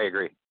 I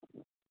agree.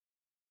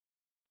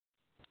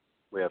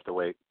 We have to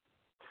wait.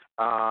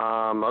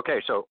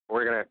 Okay, so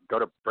we're going to go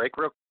to break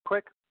real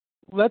quick.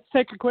 Let's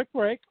take a quick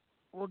break.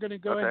 We're going to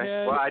go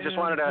ahead. Well, I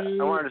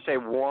wanted to say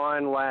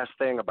one last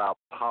thing about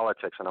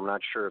politics, and I'm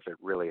not sure if it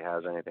really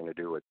has anything to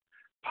do with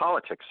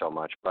politics so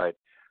much, but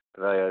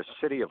the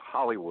city of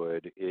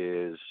Hollywood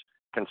is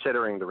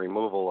considering the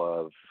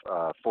removal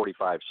of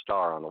 45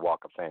 Star on the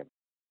Walk of Fame.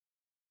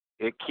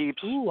 It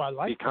keeps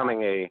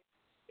becoming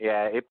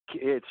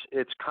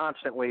it's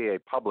constantly a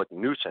public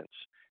nuisance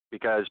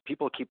because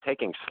people keep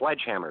taking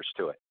sledgehammers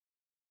to it.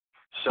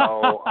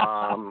 So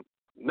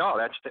no,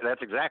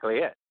 that's exactly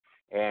it.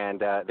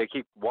 And they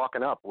keep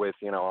walking up with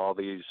all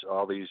these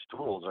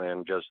tools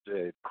and just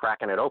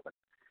cracking it open.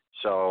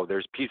 So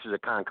there's pieces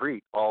of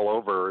concrete all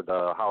over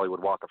the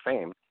Hollywood Walk of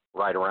Fame,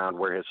 right around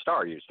where his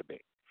star used to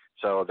be.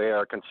 So they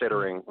are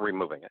considering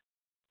removing it.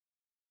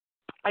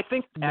 I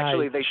think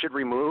actually they should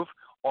remove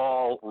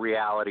all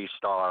reality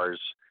stars,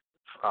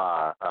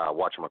 stars.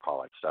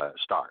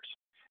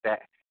 That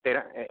they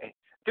don't,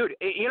 dude.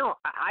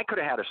 I could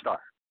have had a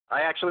star.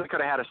 I actually could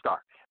have had a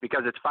star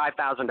because it's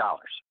 $5,000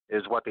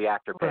 is what the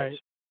actor pays. Right.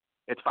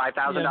 It's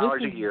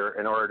 $5,000 a year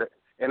in order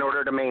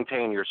to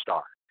maintain your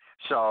star.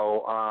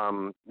 So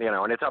and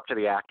it's up to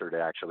the actor to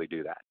actually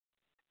do that.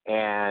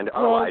 And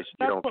otherwise,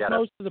 you don't get it.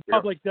 Most of the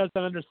public doesn't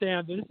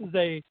understand. This is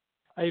a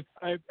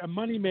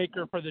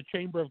moneymaker for the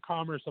Chamber of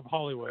Commerce of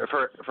Hollywood.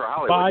 For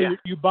Hollywood,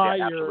 you buy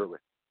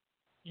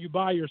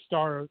your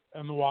star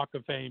on the Walk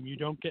of Fame. You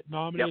don't get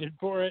nominated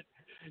for it.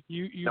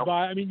 You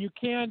buy. I mean, you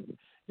can.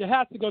 It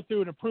has to go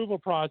through an approval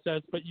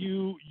process, but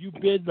you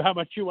bid how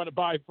much you want to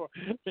buy for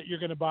that. You're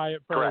going to buy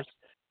it first, Correct.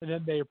 And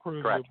then they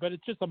approve you. But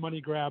it's just a money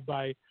grab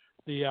by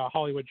the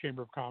Hollywood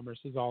Chamber of Commerce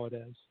is all it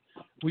is.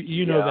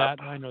 You know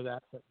that, and I know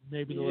that, but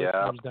maybe the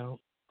listeners don't.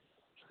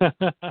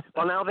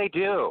 Well, now they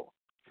do.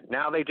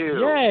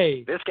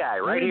 Yay! This guy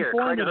right here,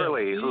 Craig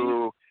Hurley,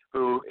 who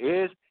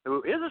is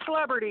a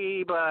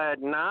celebrity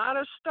but not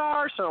a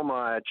star so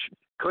much,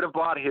 could have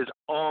bought his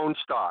own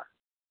star.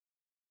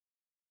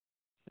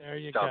 There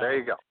you go.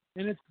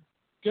 And it's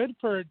good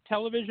for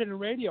television and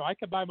radio. I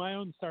could buy my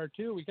own star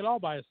too. We could all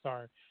buy a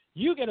star.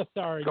 You get a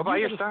star. Go buy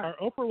your star.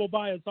 Oprah will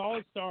buy us all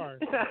a star.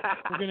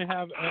 We're going to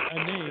have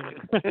a name.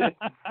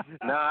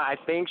 No, I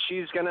think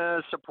she's going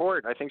to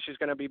support. I think she's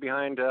going to be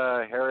behind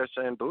Harris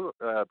and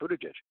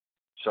Buttigieg.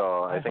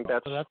 So I think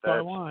that's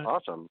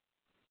awesome.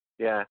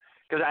 Yeah,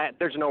 because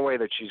there's no way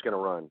that she's going to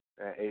run.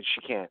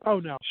 She can't. Oh,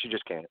 no. She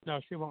just can't.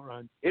 No, she won't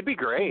run. It'd be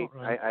great.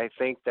 I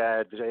think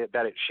that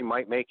she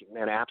might make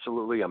an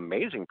absolutely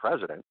amazing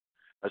president,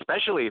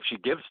 especially if she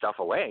gives stuff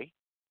away,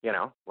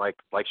 like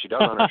she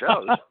does on her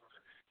shows.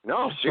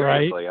 No,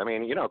 seriously. Right. I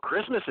mean,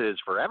 Christmases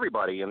for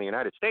everybody in the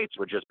United States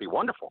would just be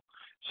wonderful.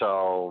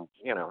 So,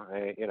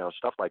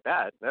 stuff like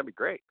that, that'd be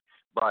great.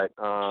 But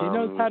she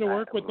knows how to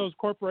work with those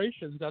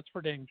corporations. That's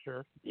for dang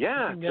sure.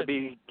 Yeah, to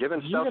be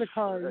given stuff. Get a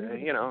car.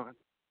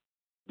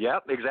 Yeah,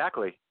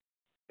 exactly,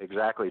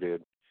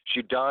 dude.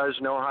 She does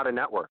know how to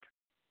network,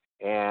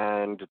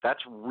 and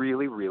that's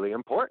really, really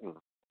important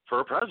for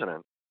a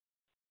president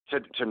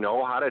to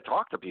know how to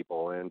talk to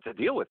people and to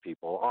deal with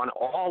people on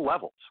all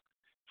levels.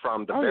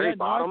 From the very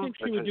bottom, I think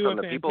she would do a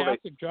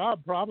fantastic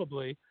job,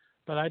 probably,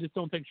 but I just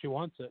don't think she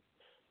wants it.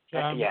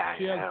 I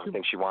don't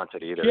think she wants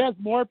it either. She has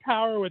more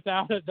power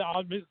without it,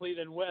 obviously,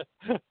 than with.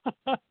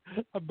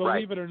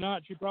 Believe it or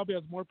not, she probably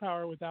has more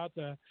power without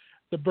the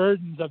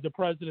burdens of the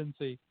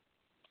presidency.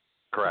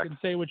 Correct. She can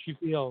say what she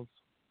feels.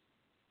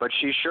 But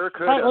she sure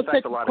could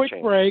affect a lot of change. Let's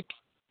take a quick break.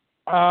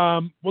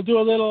 We'll do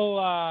a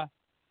little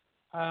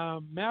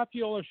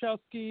Matthew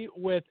Olszewski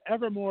with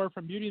Evermore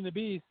from Beauty and the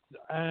Beast,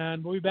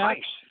 and we'll be back.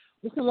 Nice.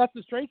 This is Left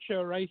to Straight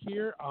show right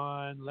here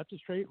on Left to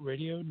Straight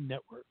Radio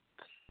Network.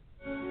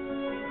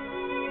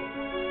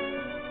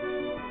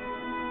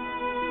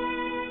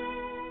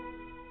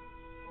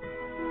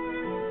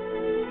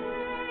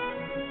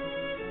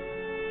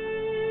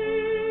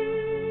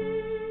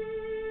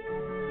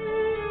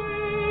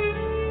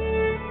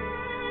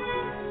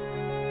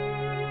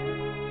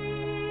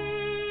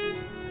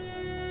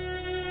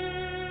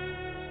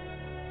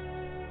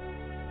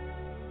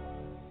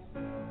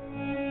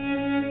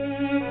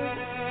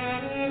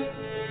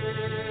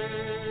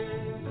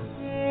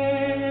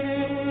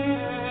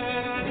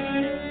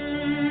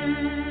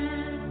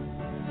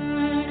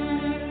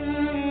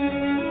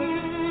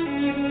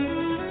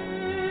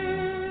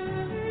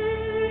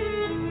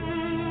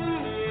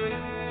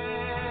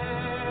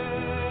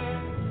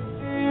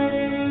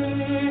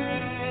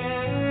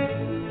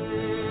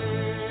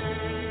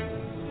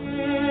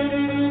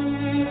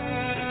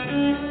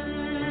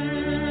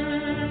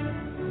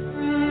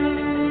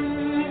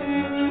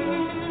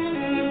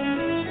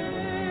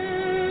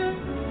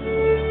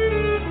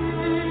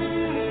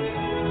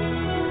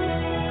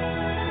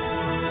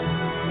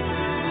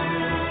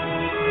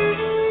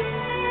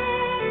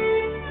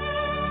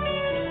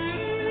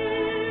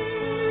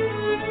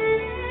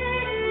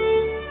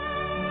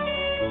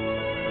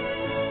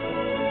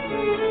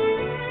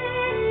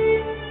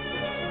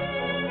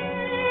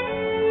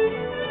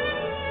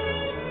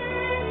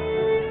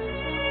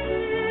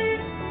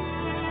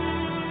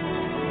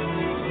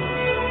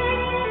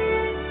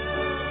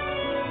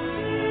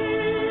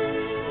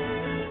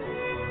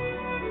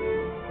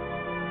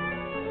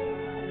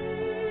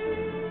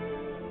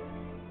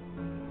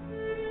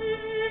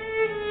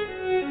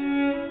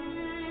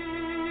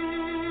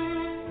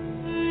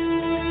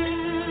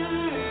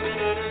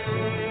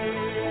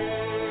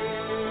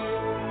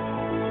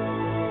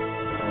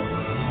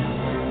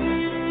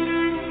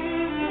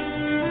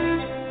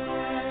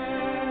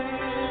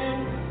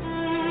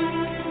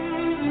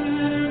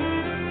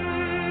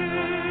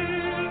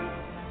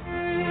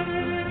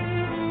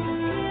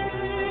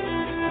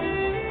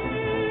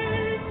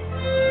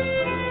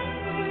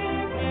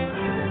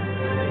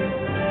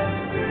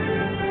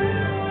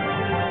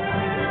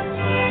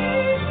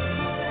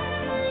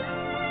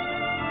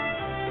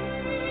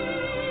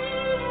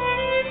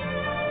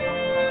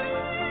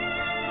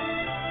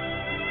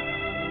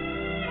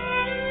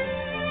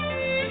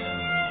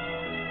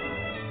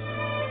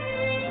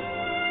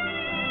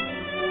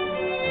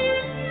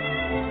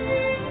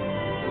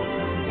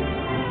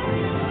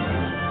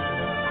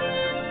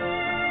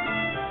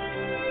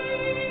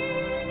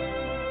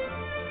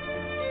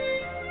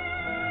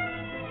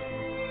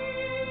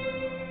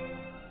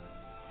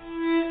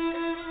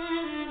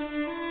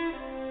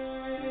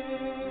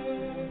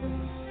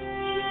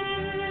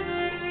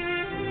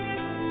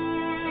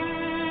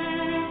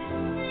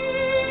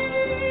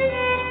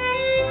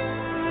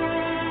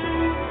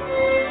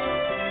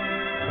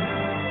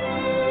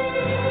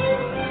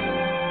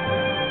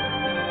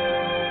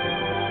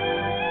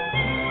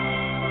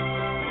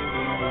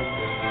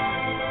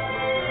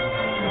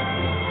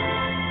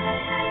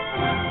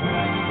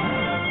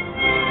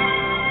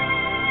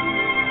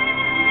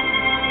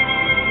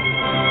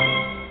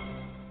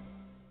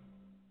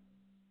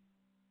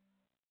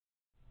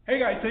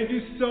 thank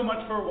you so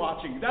much for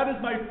watching. That is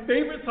my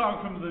favorite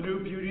song from the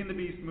new Beauty and the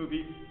Beast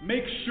movie.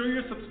 Make sure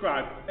you're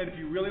subscribed. And if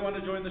you really want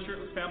to join the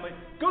Shirtless family,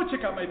 go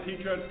check out my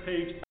Patreon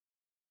page.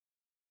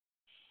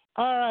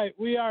 All right,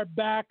 we are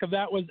back.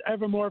 That was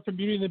Evermore from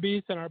Beauty and the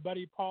Beast and our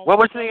buddy Paul. What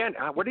was the end?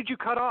 What did you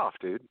cut off,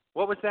 dude?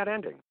 What was that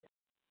ending?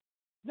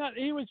 No,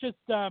 he was just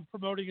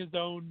promoting his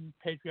own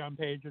Patreon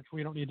page, which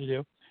we don't need to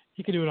do.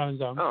 He can do it on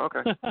his own. Oh,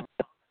 okay.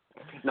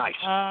 Nice.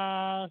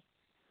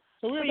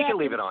 So we're you can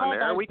leave it on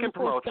there. We can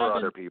promote for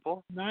other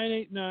people.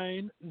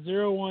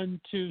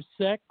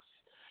 989-0126.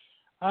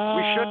 We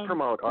should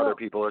promote other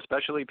people,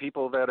 especially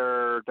people that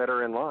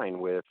are in line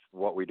with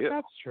what we do.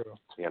 That's true.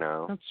 You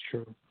know. That's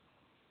true.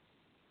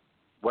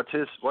 What's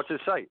his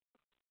site?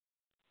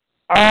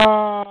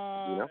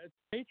 It's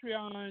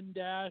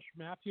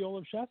Patreon-Matthew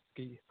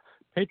Olszewski.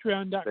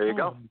 Patreon.com. There you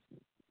go.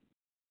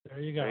 There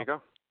you go. There you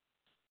go.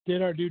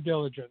 Did our due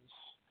diligence.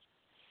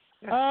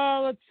 Yeah.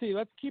 Let's see.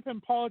 Let's keep in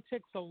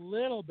politics a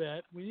little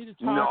bit. We need to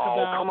talk about.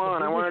 No, come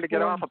on. I wanted to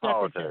get off of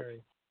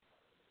politics.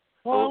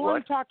 Well, I want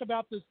what? to talk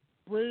about this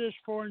British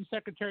Foreign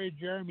Secretary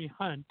Jeremy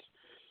Hunt.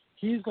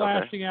 He's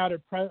lashing out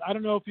at I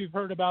don't know if you've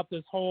heard about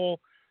this whole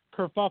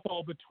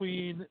kerfuffle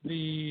between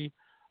the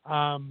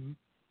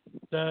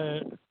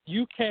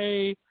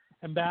UK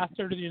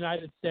ambassador to the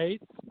United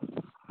States.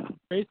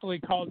 Basically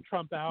called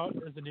Trump out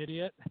as an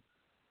idiot.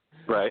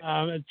 Right.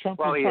 And Trump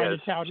well, is trying to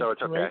tout so his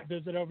great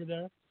visit over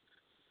there.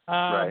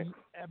 Right.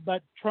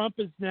 But Trump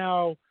is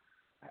now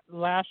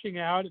lashing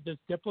out at this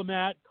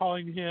diplomat,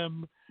 calling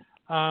him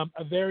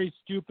a very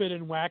stupid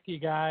and wacky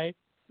guy.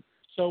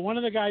 So one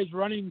of the guys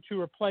running to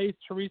replace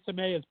Theresa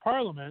May as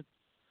Parliament,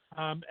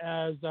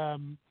 as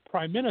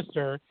Prime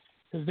Minister,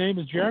 his name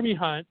is Jeremy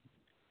Hunt.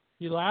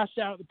 He lashed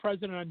out at the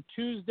president on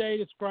Tuesday,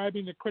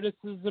 describing the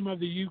criticism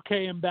of the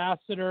UK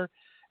ambassador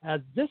as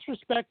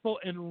disrespectful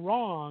and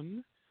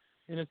wrong.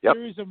 In a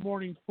series of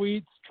morning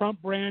tweets,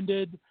 Trump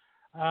branded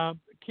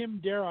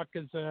Kim Darroch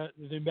is the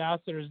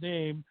ambassador's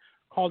name,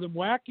 called him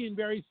wacky and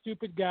very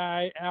stupid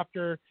guy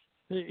after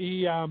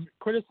he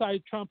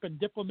criticized Trump and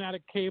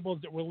diplomatic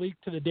cables that were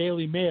leaked to the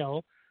Daily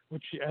Mail,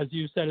 which, as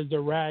you said, is a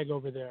rag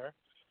over there.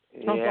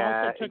 Trump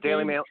also took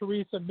Daily in Mail.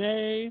 Theresa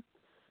May,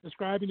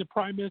 describing the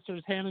Prime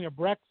Minister's handling of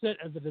Brexit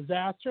as a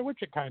disaster,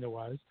 which it kind of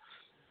was.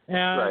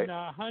 And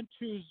Hunt,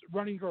 who's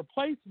running to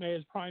replace May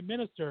as Prime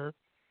Minister,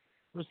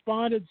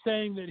 responded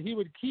saying that he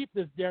would keep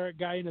this Derek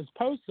guy in his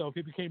post, though, if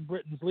he became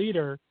Britain's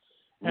leader,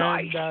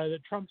 and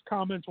that Trump's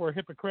comments were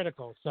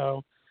hypocritical.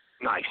 So,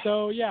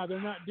 So, yeah,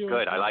 they're not doing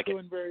good. I like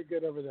doing very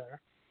good over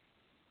there.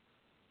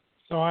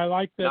 So I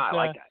like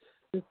that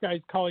this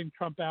guy's calling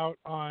Trump out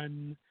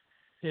on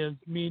his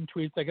mean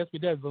tweets. I guess we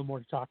did have a little more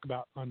to talk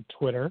about on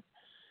Twitter.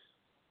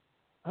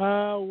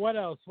 What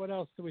else? What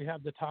else do we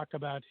have to talk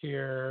about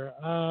here?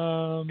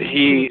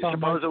 He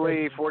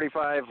supposedly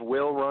 45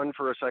 will run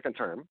for a second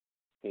term.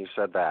 He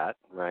said that,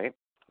 right?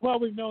 Well,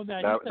 we've known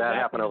that. That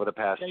happened over the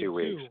past 2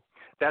 weeks.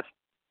 That's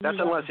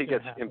unless he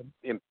gets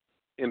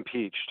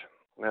impeached.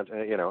 That's,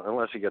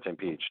 unless he gets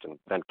impeached and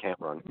then can't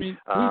run. I mean, he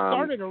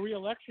started a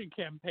re-election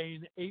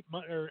campaign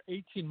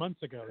 18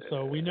 months ago,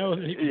 so we know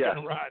that he was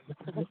going to run.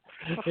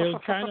 It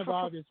was kind of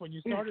obvious when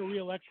you start a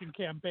re-election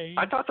campaign.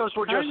 I thought those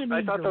were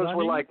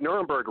were like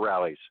Nuremberg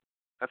rallies.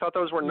 I thought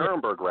those were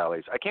Nuremberg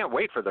rallies. I can't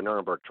wait for the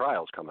Nuremberg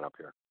trials coming up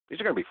here. These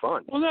are going to be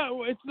fun. Well,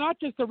 no, it's not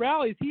just the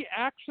rallies. He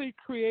actually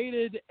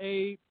created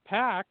a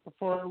PAC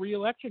for a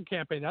re-election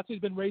campaign. That's what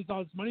he's been raising all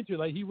his money to.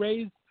 Like, he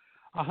raised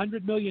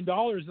 $100 million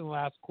in the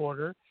last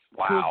quarter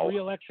to his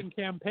re-election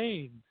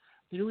campaign.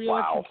 The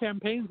re-election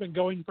campaign's been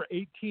going for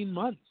 18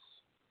 months.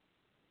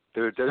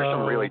 Dude, there's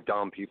some really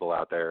dumb people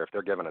out there if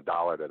they're giving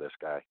 $1 to this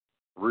guy.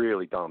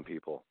 Really dumb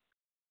people.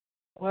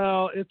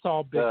 Well, it's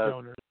all big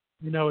donors.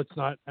 It's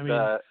not. I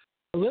mean,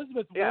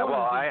 Elizabeth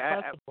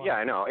Warren.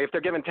 I know. If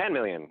they're giving $10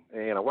 million,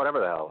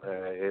 whatever the hell,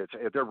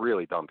 they're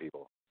really dumb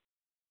people.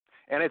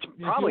 And it's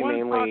probably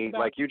mainly,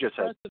 like you just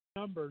said.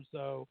 Numbers,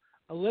 though.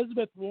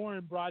 Elizabeth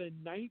Warren brought in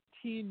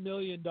 $19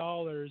 million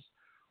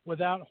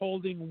without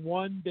holding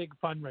one big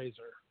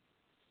fundraiser.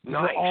 These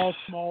are all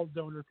small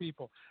donor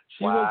people.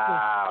 She was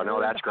the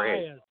that's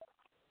great.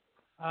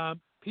 Highest.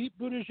 Pete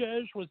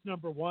Buttigieg was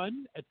number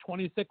one at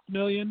 $26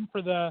 million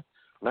for the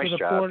job,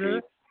 quarter.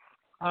 Pete.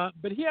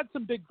 But he had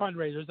some big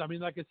fundraisers. I mean,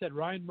 like I said,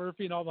 Ryan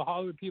Murphy and all the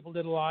Hollywood people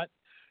did a lot.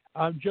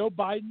 Joe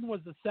Biden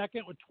was the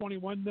second with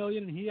 $21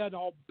 million, and he had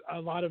a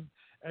lot of.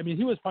 I mean,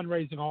 he was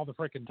fundraising all the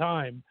freaking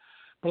time.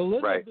 But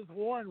Elizabeth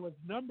Warren was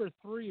number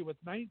 3 with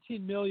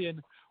 $19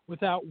 million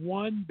without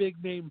one big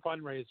name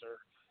fundraiser.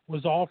 It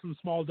was all from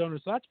small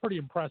donors. So that's pretty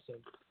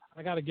impressive.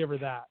 I got to give her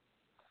that.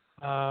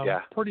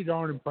 Pretty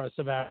darn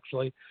impressive,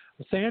 actually.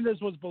 Sanders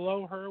was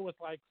below her with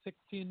like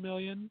 $16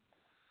 million.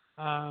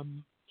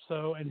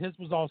 And his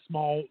was all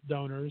small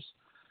donors.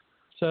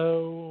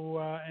 So,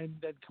 and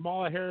then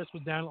Kamala Harris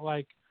was down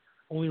at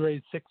only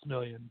raised $6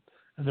 million,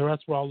 and the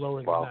rest were all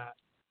lower than that.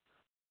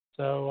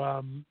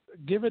 So,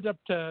 give it up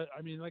to,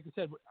 I mean, like I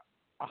said,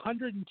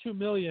 $102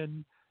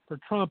 million for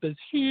Trump is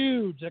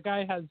huge. The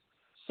guy has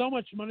so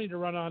much money to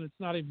run on, it's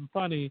not even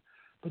funny.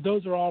 But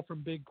those are all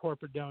from big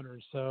corporate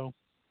donors. So,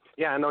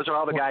 Yeah, and those are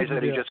all the What guys can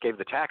that you he do? just gave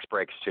the tax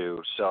breaks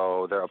to,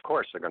 so of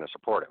course they're going to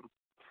support him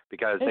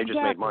because they just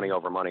made Exactly. money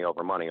over money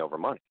over money over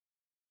money.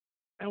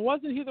 And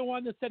wasn't he the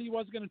one that said he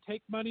wasn't going to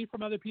take money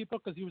from other people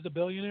because he was a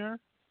billionaire?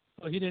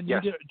 So he didn't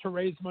Yes. need to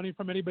raise money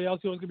from anybody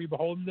else. He wasn't going to be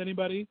beholden to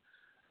anybody.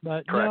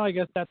 But Correct. no, I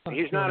guess that's not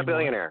He's true not a anymore.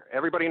 billionaire.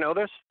 Everybody know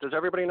this? Does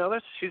everybody know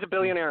this? He's a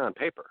billionaire on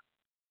paper.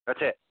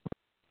 That's it.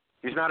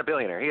 He's not a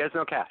billionaire. He has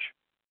no cash.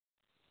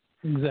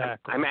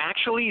 Exactly. I'm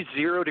actually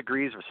 0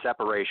 degrees of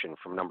separation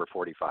from number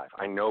 45.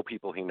 I know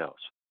people he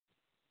knows.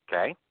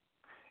 Okay?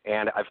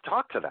 And I've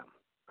talked to them.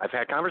 I've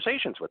had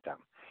conversations with them.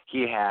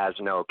 He has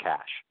no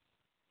cash.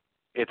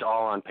 It's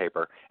all on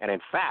paper. And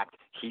in fact,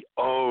 he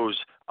owes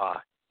a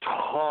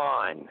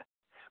ton,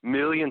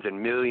 millions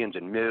and millions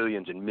and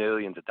millions and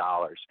millions of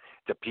dollars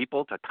to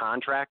people, to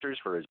contractors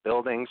for his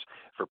buildings,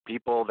 for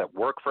people that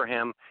work for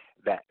him,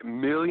 that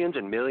millions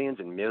and millions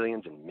and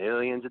millions and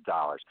millions of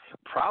dollars,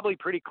 probably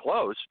pretty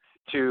close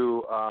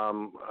to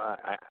 $1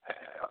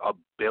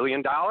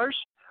 billion.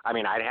 I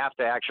mean, I'd have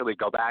to actually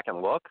go back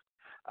and look.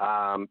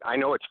 I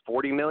know it's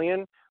 $40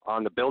 million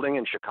on the building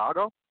in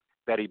Chicago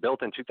that he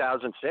built in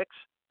 2006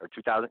 or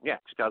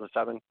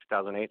 2007,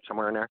 2008,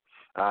 somewhere in there.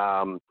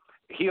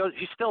 He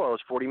still owes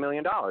 $40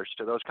 million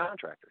to those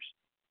contractors.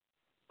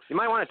 You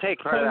might want to take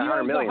part of that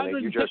 $100 million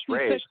that you just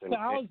raised.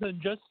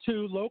 $156,000 just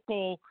to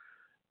local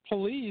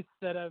police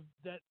that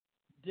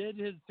did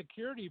his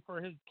security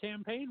for his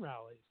campaign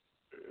rallies.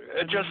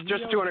 Just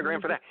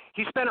 $200,000 for that.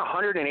 He spent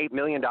 $108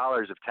 million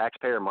of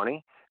taxpayer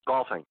money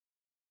golfing.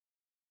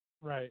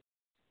 Right.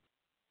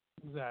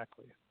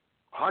 Exactly.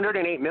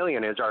 $108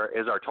 million is our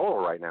total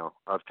right now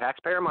of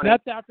taxpayer money.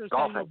 That's after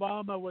golfing. saying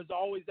Obama was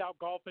always out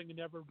golfing and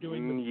never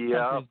doing the Yep.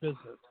 country's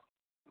business.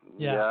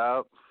 Yeah.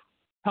 Yep.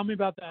 Tell me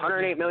about that.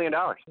 $108 million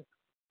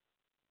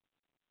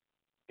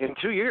in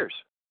 2 years.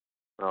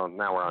 Well,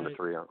 now we're on to Right.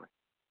 3, aren't we?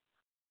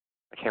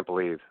 I can't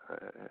believe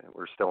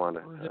we're still on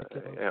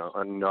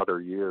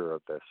another year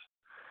of this.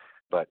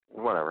 But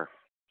whatever.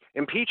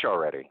 Impeach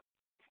already.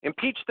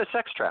 Impeach the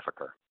sex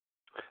trafficker.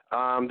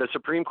 The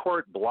Supreme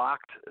Court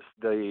blocked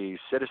the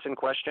citizen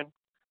question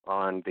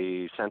on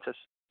the census,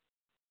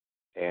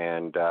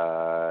 and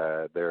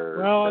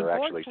they're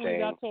actually saying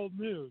that's old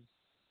news.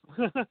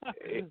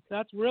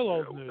 That's real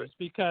old news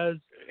because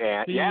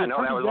that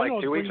was like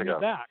 2 weeks ago.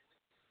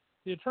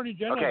 The Attorney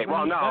General. Okay,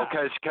 well, no,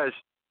 because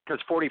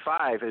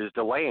 45 is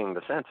delaying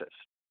the census.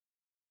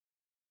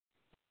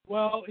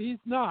 Well, he's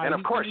not. And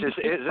of course, his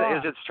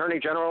Attorney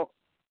General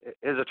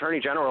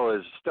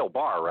is still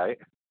Barr, right?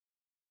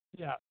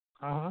 Yeah.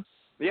 Uh-huh.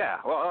 Yeah.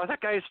 Well,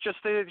 that guy's just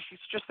a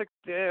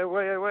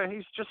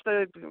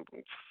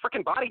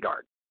freaking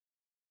bodyguard.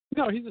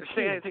 No, he's a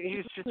suit.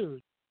 He's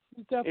suit.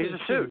 He's definitely a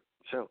suit.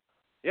 So,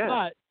 yeah.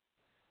 But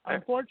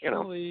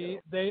unfortunately,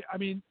 he's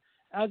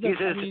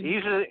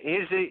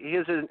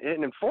an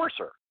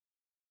enforcer.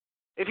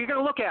 If you're going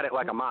to look at it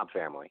like a mob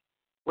family,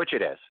 which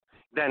it is,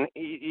 then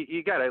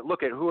you got to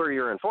look at who are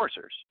your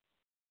enforcers.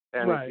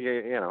 And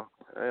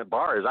right.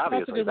 Barr is obviously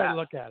That's a good way that. to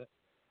look at it.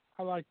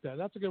 I like that.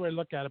 That's a good way to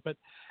look at it. But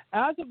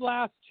as of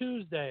last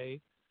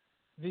Tuesday,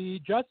 the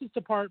Justice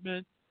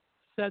Department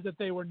said that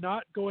they were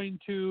not going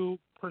to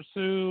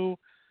pursue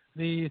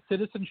the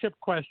citizenship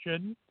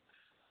question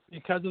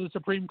because of the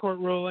Supreme Court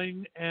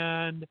ruling,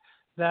 and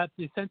that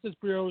the Census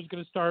Bureau is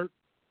going to start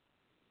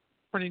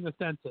printing the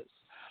census.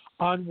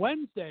 On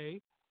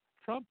Wednesday,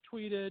 Trump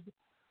tweeted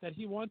that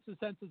he wants the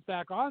census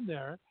back on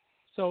there.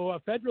 So a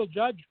federal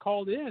judge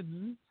called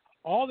in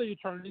all the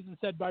attorneys and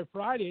said, by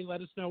Friday,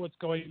 let us know what's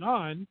going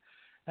on.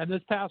 And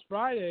this past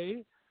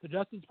Friday, the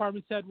Justice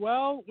Department said,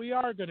 well, we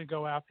are going to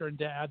go after and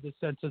to add the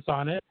census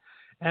on it.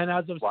 And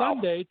as of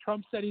Sunday,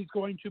 Trump said he's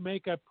going to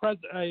make a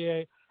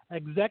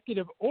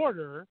executive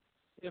order,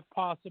 if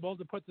possible,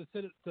 to put the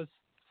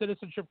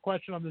citizenship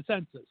question on the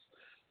census.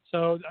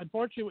 So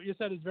unfortunately, what you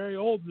said is very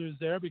old news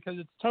there because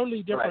it's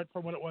totally different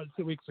from what it was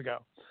 2 weeks ago.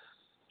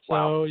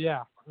 So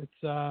yeah,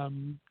 it's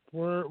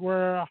we're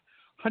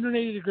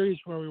 180 degrees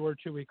from where we were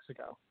 2 weeks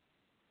ago.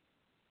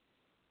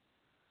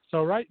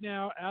 So right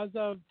now, as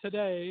of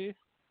today,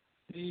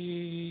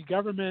 the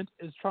government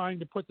is trying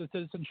to put the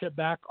citizenship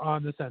back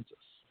on the census.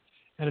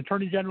 And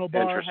Attorney General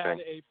Barr had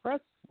a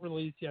press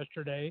release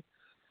yesterday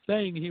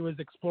saying he was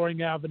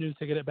exploring avenues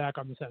to get it back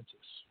on the census.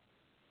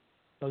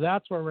 So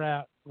that's where we're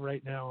at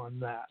right now on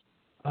that,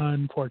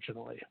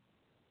 unfortunately.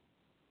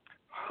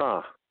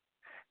 Huh.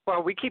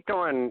 Well, we keep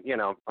going,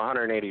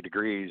 180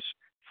 degrees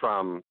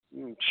from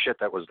shit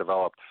that was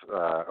developed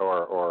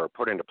or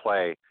put into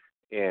play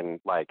in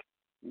like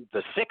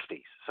the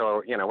 60s.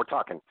 So, we're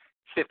talking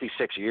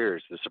 56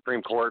 years. The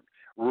Supreme Court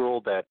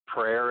ruled that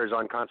prayer is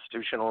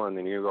unconstitutional in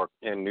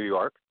New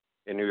York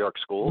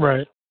schools.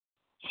 Right.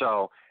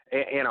 So,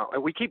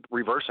 we keep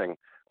reversing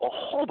a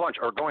whole bunch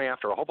or going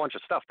after a whole bunch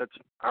of stuff that's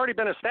already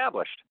been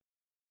established.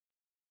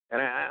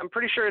 And I'm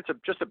pretty sure it's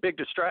just a big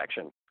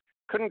distraction.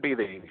 Couldn't be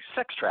the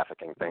sex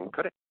trafficking thing,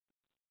 could it?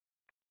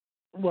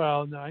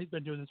 Well, no, he's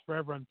been doing this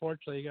forever,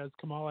 unfortunately. As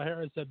Kamala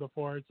Harris said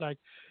before, it's like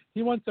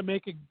he wants to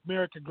make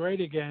America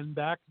great again,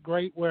 back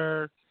great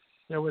where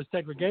there was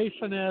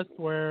segregationists,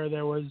 where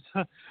there was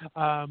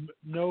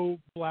no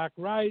black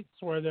rights,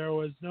 where there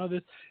was no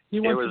this. He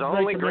wants to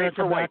only break great America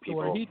for white back to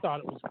where people. he thought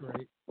it was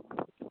great.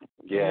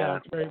 Yeah.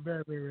 It's very,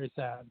 very, very, very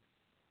sad.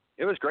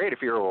 It was great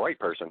if you were a white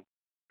person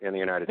in the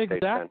United States.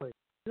 Exactly. If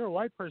you're a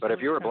white person. But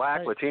if you were that's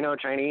black, great. Latino,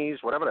 Chinese,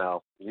 whatever the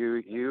hell,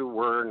 you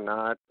were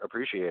not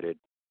appreciated.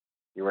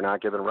 You were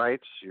not given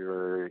rights.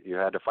 You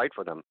had to fight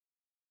for them.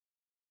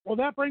 Well,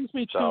 that brings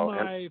me to So,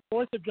 my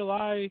 4th of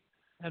July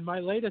and my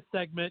latest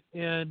segment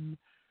in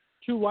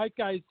two white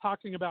guys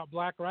talking about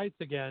black rights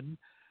again.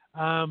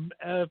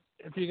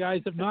 If you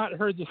guys have not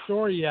heard the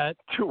story yet,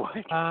 Two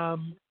white.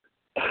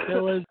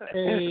 there was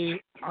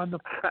on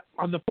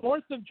the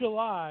 4th of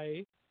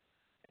July,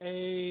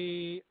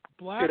 a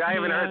black Dude, I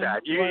haven't heard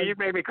man that. You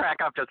made me crack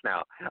up just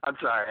now. I'm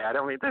sorry. I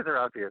don't mean to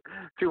interrupt you.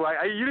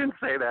 You didn't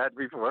say that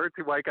before.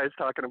 Two white guys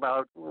talking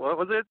about, what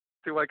was it?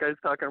 Two white guys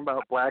talking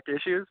about black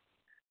issues?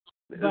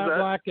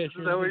 Black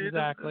issues,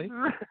 exactly.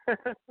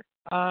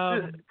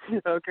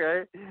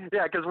 Okay.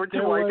 Yeah, because we're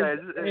two white guys,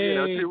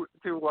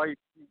 two white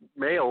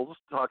males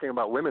talking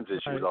about women's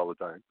issues all the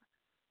time.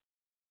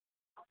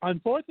 On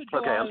 4th of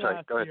July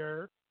last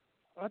year,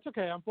 that's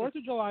okay. On 4th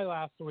of July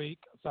last week,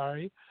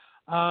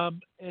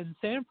 in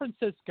San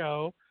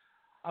Francisco,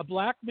 a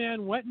black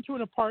man went into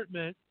an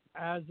apartment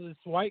as this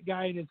white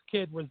guy and his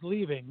kid was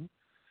leaving.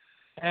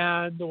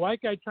 And the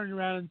white guy turned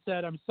around and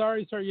said, "I'm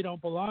sorry, sir, you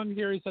don't belong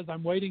here." He says,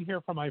 "I'm waiting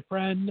here for my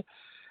friend."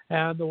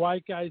 And the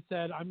white guy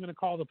said, "I'm going to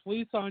call the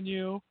police on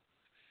you."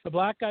 The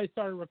black guy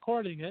started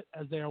recording it,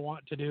 as they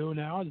want to do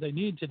now, as they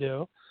need to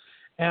do.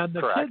 And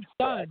the kid's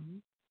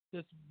son,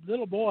 this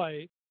little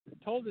boy,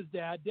 told his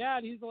dad,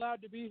 "Dad, he's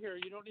allowed to be here.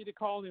 You don't need to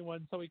call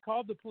anyone." So he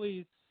called the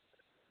police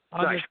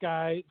on this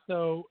guy.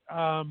 So,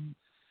 and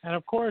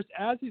of course,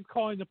 as he's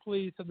calling the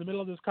police in the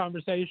middle of this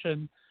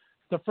conversation,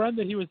 the friend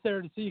that he was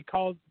there to see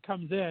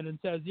comes in and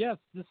says, "Yes,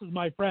 this is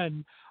my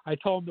friend. I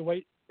told him to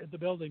wait at the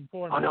building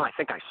for me." Oh, no, I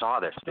think I saw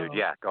this, dude. So,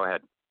 yeah, go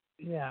ahead.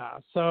 Yeah,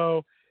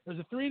 so it was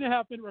a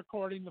 3.5-minute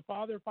recording. The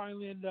father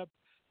finally ended up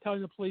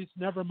telling the police,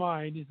 "Never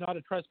mind, he's not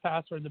a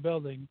trespasser in the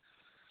building."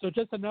 So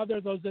just another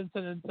of those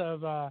incidents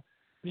of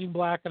being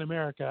black in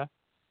America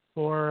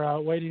for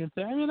waiting and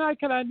saying, I mean, I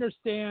can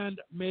understand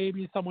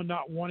maybe someone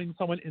not wanting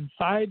someone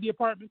inside the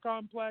apartment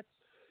complex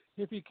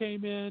if he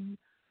came in.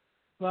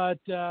 But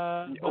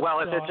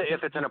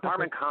if it's an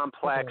apartment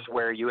complex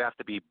where you have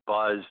to be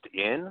buzzed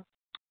in,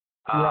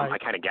 I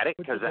kind of get it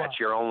because that's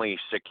your only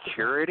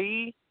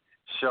security.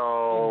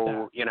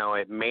 So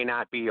it may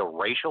not be a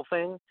racial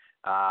thing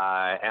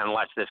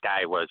unless this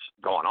guy was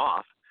going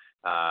off,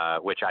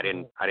 which I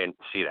didn't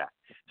see that.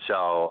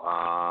 So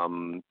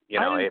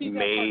it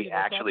may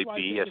actually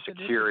be a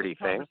security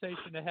thing.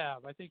 Conversation to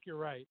have. I think you're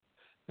right.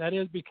 That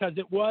is because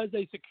it was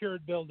a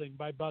secured building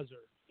by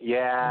buzzer.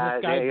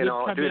 Yeah,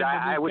 dude,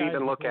 I would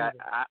even look at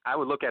I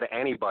would look at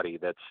anybody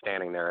that's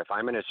standing there. If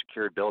I'm in a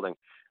secured building,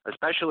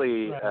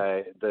 especially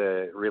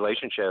the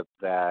relationship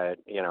that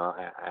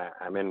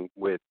I'm in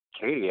with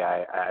Katie,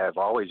 I have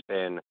always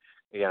been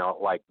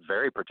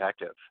very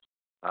protective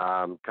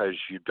because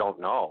you don't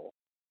know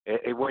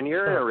when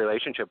you're in a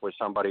relationship with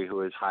somebody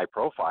who is high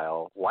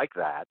profile like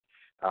that.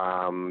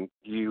 My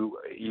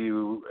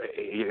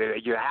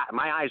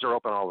eyes are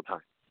open all the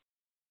time.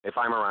 If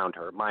I'm around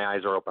her, my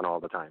eyes are open all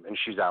the time, and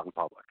she's out in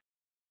public.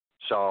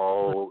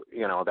 So,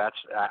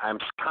 I'm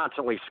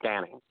constantly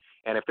scanning.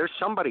 And if there's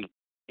somebody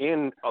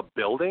in a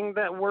building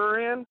that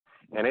we're in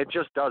and it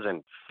just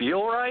doesn't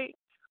feel right,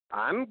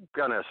 I'm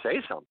going to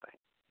say something.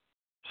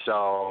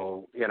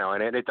 So,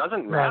 and it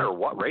doesn't matter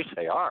what race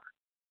they are.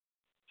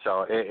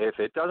 So if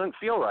it doesn't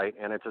feel right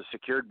and it's a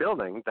secured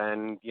building,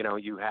 then,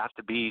 you have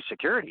to be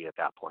security at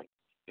that point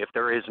if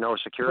there is no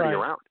security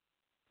around.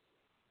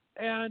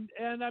 And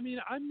I mean,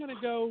 I'm going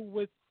to go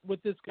with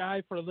this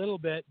guy for a little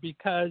bit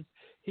because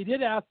he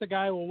did ask the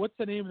guy, well, what's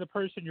the name of the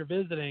person you're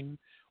visiting?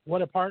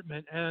 What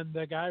apartment? And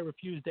the guy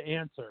refused to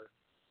answer.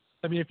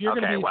 I mean, if you're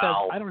going to be says,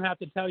 I don't have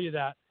to tell you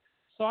that.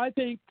 So I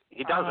think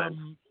he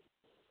doesn't.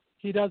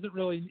 He doesn't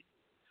really.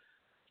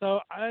 So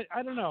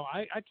I don't know.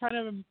 I kind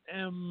of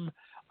am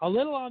a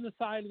little on the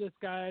side of this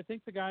guy. I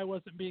think the guy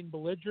wasn't being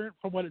belligerent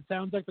from what it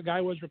sounds like. The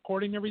guy was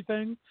recording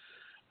everything.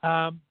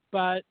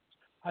 But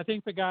I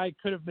think the guy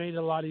could have made it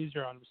a lot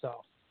easier on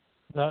himself.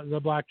 The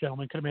black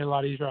gentleman could have made it a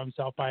lot easier on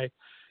himself by,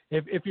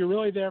 if you're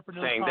really there for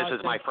no saying cause, this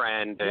is my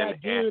friend, and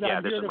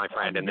this is my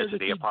friend, and this is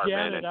the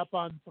apartment, and up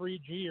on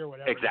 3G or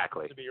whatever.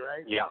 Exactly. To be,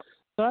 right? Yeah.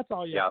 So that's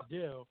all you have to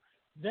do.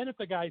 Then if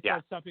the guy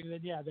says something,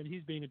 then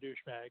he's being a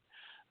douchebag.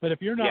 But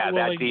if you're not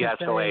willing that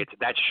de-escalates.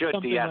 That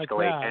should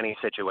de-escalate like any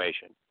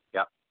situation.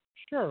 Yep.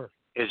 Sure.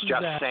 It's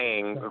just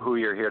saying who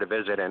you're here to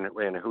visit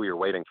and who you're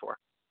waiting for.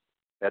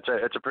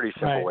 It's a pretty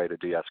simple way to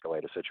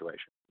de-escalate a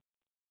situation.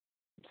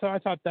 So I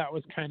thought that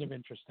was kind of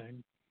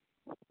interesting.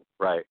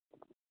 Right.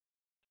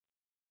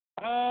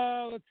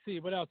 Let's see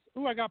what else.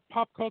 I got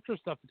pop culture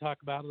stuff to talk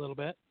about a little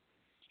bit.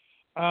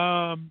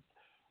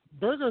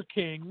 Burger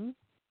King,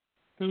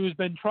 who's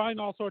been trying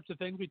all sorts of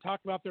things. We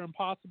talked about their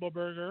Impossible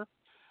Burger.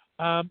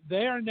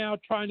 They are now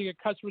trying to get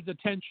customers'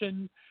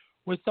 attention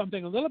with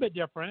something a little bit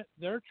different.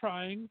 They're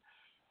trying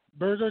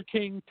Burger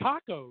King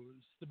tacos.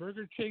 The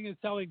Burger King is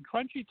selling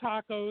crunchy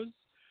tacos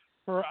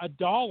for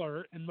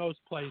 $1 in most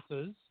places.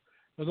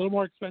 They're a little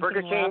more expensive Burger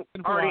in King Alaska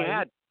and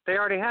Hawaii. they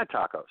already had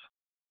tacos.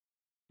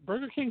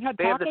 Burger King had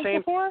They have tacos the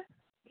same, before?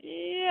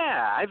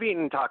 Yeah, I've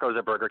eaten tacos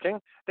at Burger King.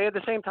 They had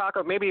the same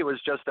taco. Maybe it was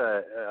just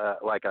a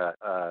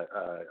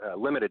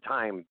limited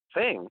time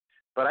thing,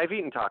 but I've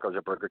eaten tacos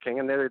at Burger King,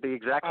 and they're the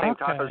exact same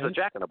tacos that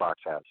Jack in the Box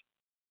has.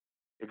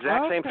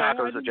 Exact same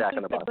tacos that Jack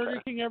in the Box has.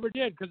 Burger King ever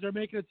did, because they're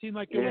making it seem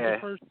like it was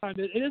the first time.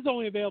 It is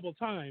only available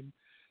time,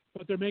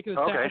 but they're making it.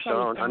 Okay,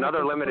 so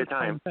another limited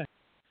time.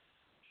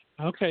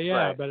 Okay,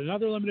 yeah, right. But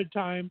another limited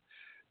time.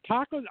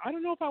 Tacos. I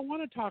don't know if I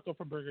want a taco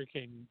from Burger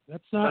King.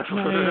 That's not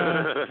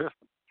my.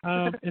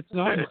 It's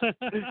not.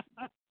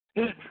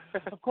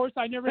 Of course,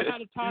 I never had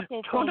a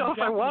taco from. I don't know if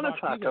I want a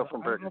taco either.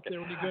 from Burger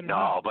King.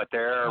 No, but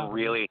they're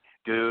really,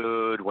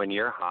 dude. When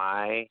you're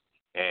high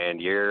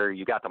and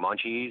you got the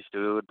munchies,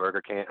 dude.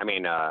 Burger King. I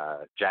mean,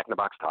 Jack in the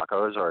Box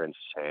tacos are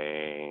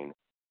insane.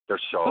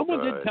 They're so good.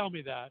 Someone did tell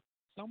me that.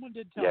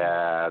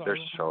 Yeah, they're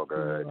so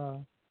good.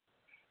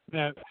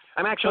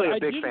 I'm actually a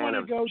big fan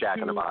of Jack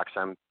in the Box.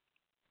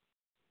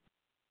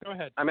 Go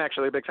ahead. I'm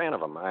actually a big fan of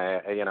them.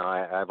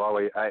 I've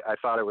always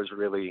thought it was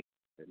really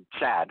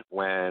sad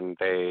when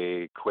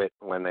they quit,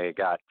 when they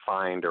got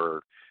fined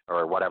or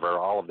whatever.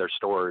 All of their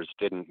stores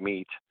didn't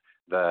meet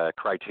the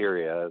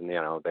criteria, and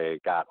they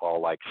got all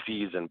like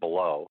C's and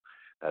below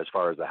as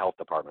far as the health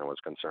department was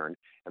concerned,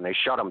 and they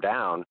shut them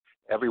down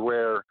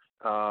everywhere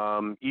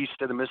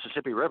east of the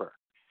Mississippi River.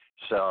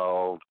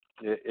 So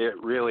it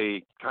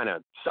really kind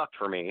of sucked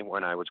for me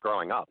when I was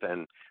growing up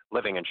and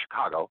living in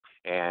Chicago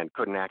and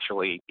couldn't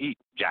actually eat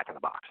Jack in the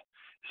Box.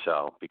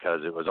 So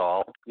because it was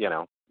all,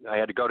 I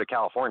had to go to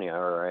California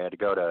or I had to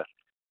go to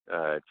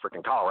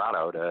freaking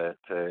Colorado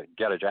to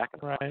get a Jack in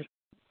the Box. Right.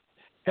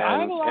 And, I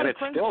have a lot and of it's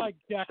friends still, like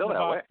Jack still in the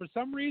that Box. way. For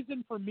some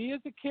reason, for me as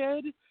a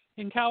kid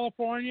in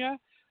California,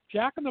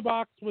 Jack in the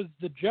Box was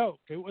the joke.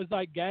 It was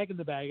like Gag in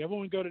the Bag.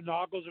 Everyone would go to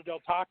Noggles or Del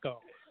Taco.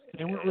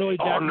 They weren't really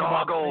Jack in the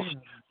Box. Noggles.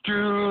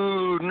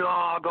 Dude,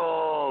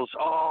 Noggles.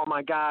 Oh,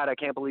 my God. I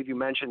can't believe you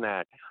mentioned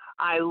that.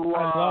 I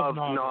love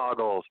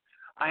Noggles.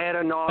 I had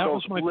a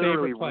Noggles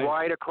literally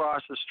right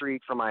across the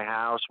street from my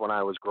house when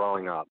I was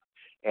growing up.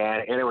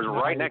 And it was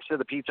right next to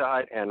the Pizza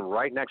Hut and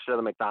right next to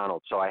the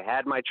McDonald's. So I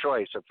had my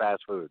choice of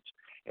fast foods.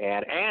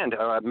 And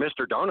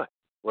Mr. Donut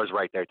was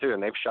right there, too.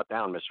 And they've shut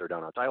down Mr.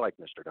 Donuts. I like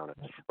Mr. Donut.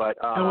 But,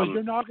 and was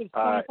your Noggles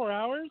 24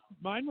 hours?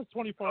 Mine was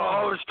 24 hours.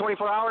 Oh, it was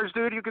 24 hours,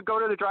 dude. You could go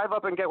to the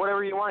drive-up and get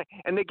whatever you want.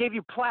 And they gave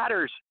you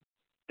platters.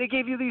 They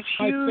gave you these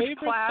huge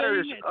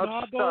platters of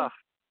stuff.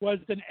 Was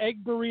an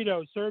egg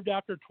burrito served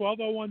after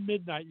 12:01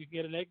 midnight. You could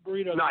get an egg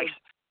burrito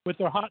with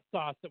their hot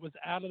sauce that was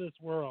out of this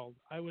world.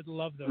 I would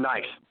love those.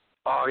 Nice.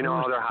 Oh,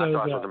 their hot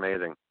sauce was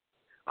amazing.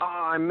 Oh,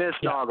 I miss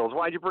Noggles.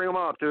 Why'd you bring them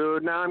up,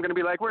 dude? Now I'm going to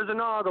be like, where's the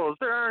Noggles?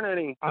 There aren't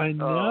any. I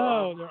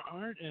know, there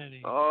aren't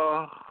any.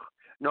 Oh,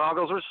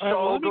 Noggles were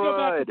so let me go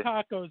back to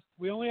tacos.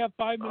 We only have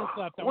 5 minutes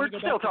left. We're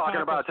still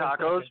talking about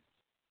tacos.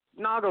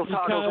 Noggles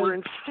tacos were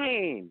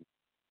insane.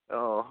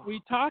 Oh.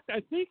 We talked,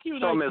 I think you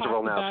and I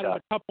talked about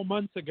it a couple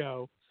months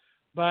ago,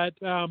 but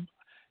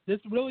this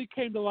really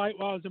came to light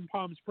while I was in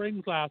Palm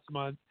Springs last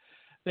month.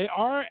 They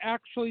are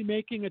actually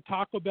making a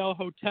Taco Bell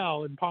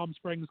hotel in Palm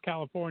Springs,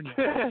 California.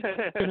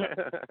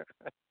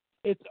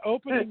 It's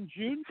opening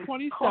June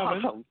 27th.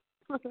 Awesome.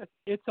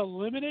 It's a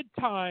limited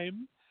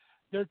time.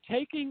 They're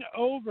taking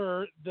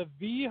over the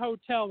V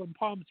Hotel in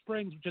Palm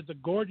Springs, which is a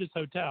gorgeous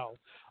hotel.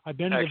 I've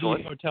been to the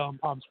V Hotel in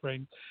Palm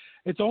Springs.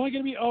 It's only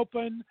going to be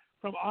open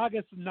from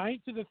August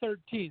 9th to the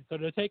 13th. So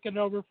they're taking it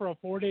over for a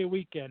 4-day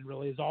weekend,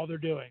 really, is all they're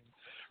doing.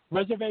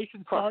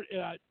 Reservations start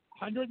at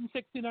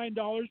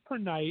 $169 per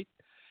night.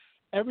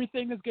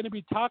 Everything is going to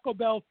be Taco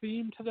Bell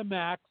themed to the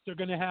max. They're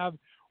going to have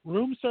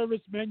room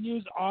service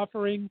menus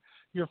offering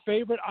your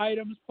favorite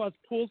items plus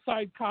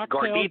poolside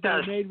cocktails that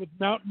are made with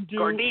Mountain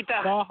Dew,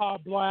 Baja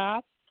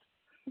Blast.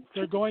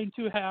 They're going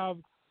to have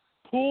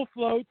pool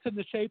floats in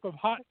the shape of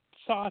hot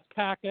sauce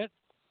packets.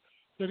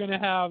 They're going to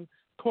have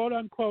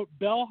quote-unquote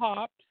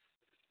bellhops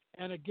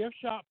and a gift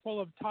shop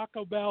full of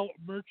Taco Bell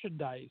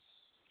merchandise.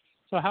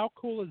 So how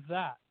cool is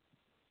that?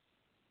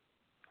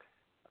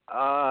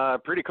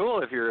 Pretty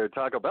cool if you're a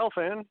Taco Bell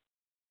fan.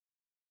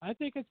 I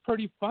think it's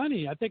pretty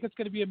funny. I think it's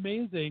going to be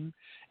amazing.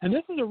 And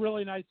this is a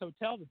really nice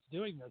hotel that's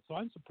doing this. So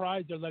I'm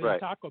surprised they're letting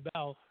Taco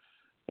Bell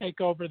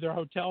take over their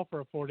hotel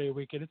for a 4-day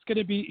weekend. It's going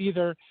to be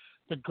either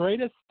the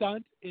greatest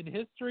stunt in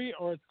history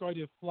or it's going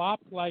to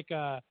flop like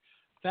a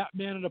fat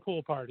man at a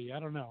pool party. I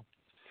don't know.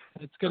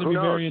 It's going to be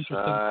very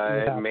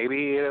interesting.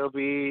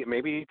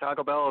 Maybe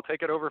Taco Bell will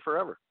take it over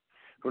forever.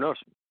 Who knows?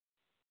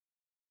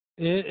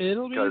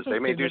 It'll be because they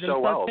may do so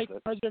well. Take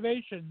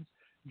reservations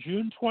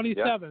June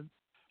 27th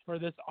for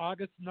this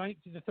August 9th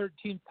to the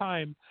 13th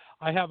time.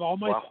 I have all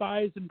my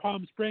spies in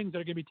Palm Springs that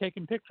are going to be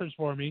taking pictures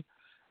for me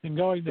and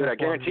going there. Dude, I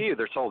guarantee you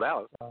they're sold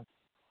out.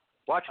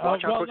 Watch how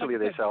quickly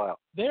they sell out.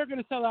 They're going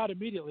to sell out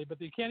immediately, but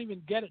they can't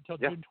even get it till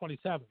June 27th.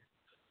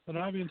 So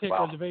they're not going to take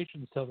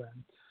reservations till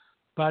then.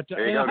 But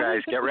There you go,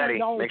 guys. Get ready.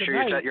 $169 Make sure a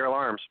you night set your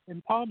alarms.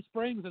 in Palm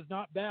Springs is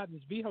not bad.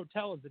 This V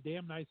Hotel is a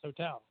damn nice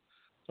hotel.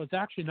 So it's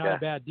actually not a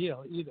bad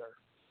deal either.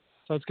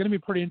 So it's going to be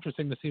pretty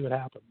interesting to see what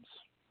happens.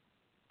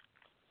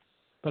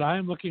 But I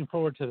am looking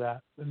forward to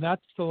that. And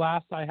that's the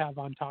last I have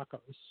on tacos.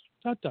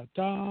 Da, da,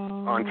 da.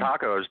 On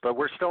tacos, but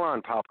we're still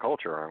on pop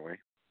culture, aren't we?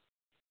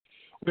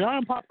 We are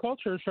on pop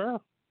culture, sure.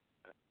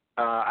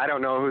 I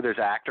don't know who this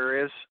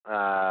actor is.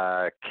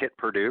 Kit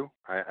Purdue.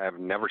 I've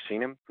never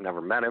seen him,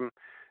 never met him,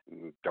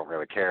 don't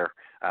really care.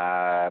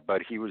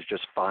 But he was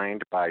just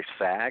fined by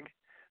SAG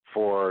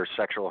for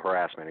sexual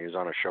harassment. He was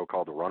on a show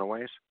called The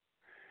Runaways.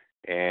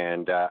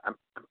 And I'm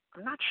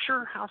not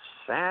sure how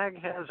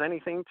SAG has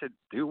anything to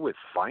do with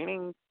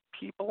fining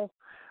people.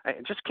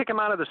 Just kick him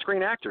out of the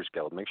Screen Actors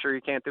Guild. Make sure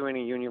you can't do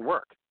any union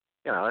work.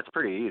 That's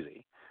pretty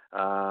easy.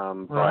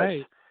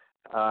 Right.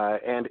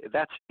 And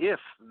that's if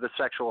the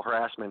sexual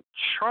harassment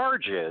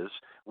charges,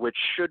 which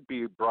should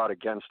be brought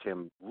against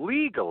him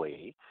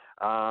legally,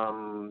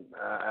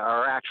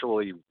 are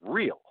actually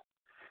real.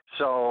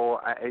 So,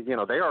 they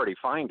already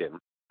fined him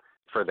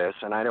for this,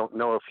 and I don't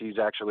know if he's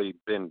actually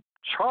been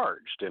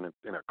charged in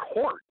a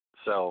court.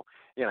 So,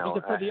 Was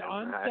it for the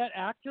on-set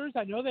actors?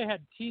 I know they had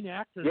teen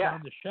actors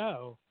on the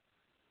show.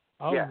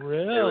 Oh, yeah,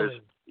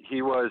 really?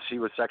 He was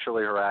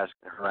sexually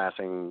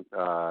harassing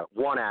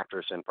one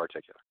actress in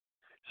particular.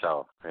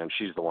 So, and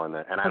she's the one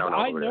that, and I don't know.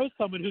 I know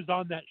someone who's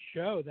on that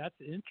show. That's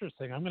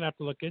interesting. I'm going to have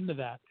to look into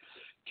that.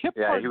 Kip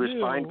Pardue, he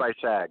was fined by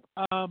SAG.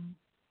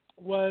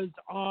 Was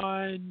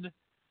on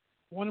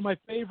one of my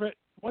favorite.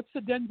 What's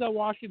the Denzel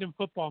Washington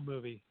football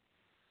movie?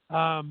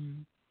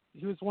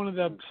 He was one of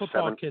the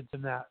football kids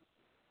in that.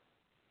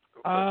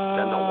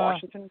 Denzel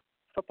Washington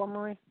football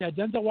movie? Yeah,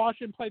 Denzel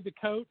Washington played the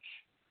coach.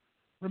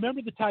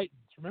 Remember the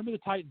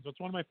Titans. It's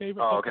one of my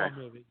favorite football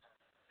movies.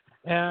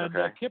 And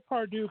Kip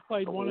Pardue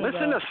played one of the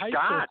Listen to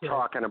Scott kids.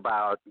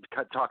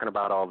 talking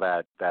about all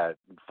that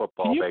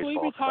football, Can you baseball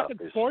believe you're stuff.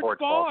 talking sports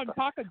ball? I'm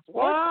talking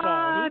sports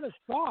ball. Who'd have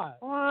thought?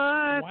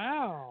 What?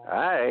 Wow.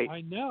 Hey.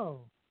 I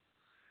know.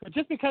 But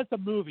just because it's a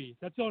movie,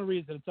 that's the only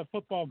reason. It's a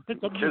football.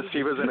 Because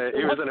he was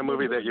in a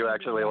movie that you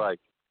actually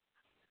liked.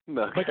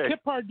 Okay. But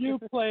Kip Pardue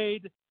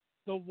played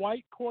the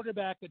white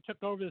quarterback that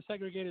took over the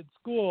segregated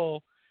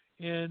school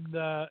in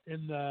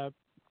the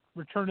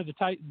Return of the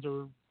Titans,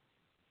 or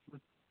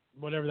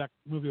whatever that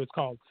movie was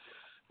called.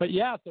 But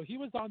yeah, so he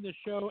was on the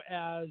show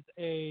as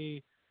a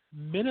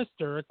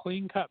minister, a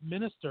clean-cut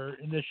minister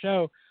in the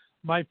show.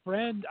 My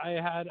friend I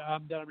had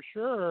that I'm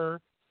sure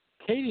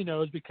Katie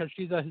knows because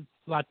she's a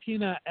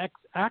Latina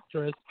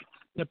ex-actress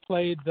that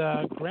played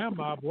the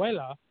grandma,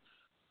 abuela,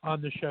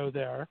 on the show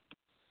there.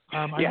 This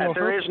whole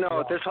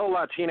the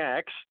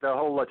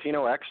whole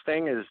Latino X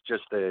thing is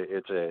just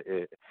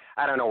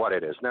I don't know what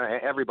it is. No,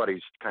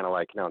 everybody's kind of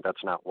like, no,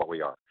 that's not what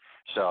we are.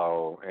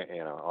 So,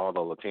 all the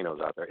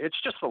Latinos out there,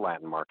 it's just the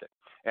Latin market.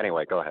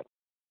 Anyway, go ahead.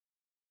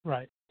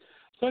 Right.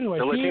 So anyway,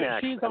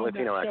 she's on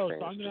Latino that show, X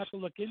so I'm going to have to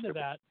look into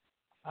that.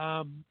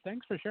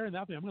 Thanks for sharing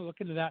that with me. I'm going to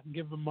look into that and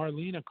give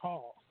Marlene a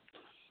call.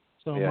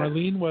 So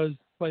Marlene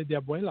played the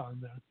abuela on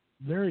that.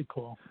 Very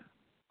cool.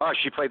 Oh,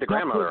 she played the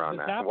grandmother on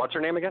that. What's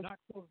her name again?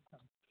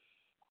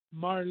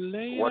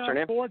 Marlene What's her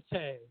name?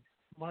 Forte.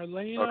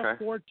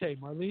 Forte.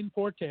 Marlene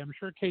Forte. I'm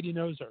sure Katie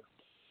knows her.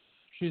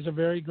 She's a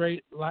very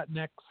great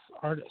Latinx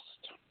artist.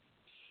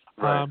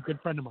 Right. Good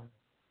friend of mine.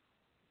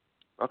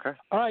 Okay.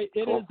 All right.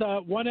 It cool. is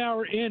 1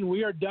 hour in.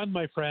 We are done,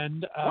 my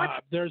friend.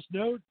 What? There's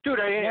no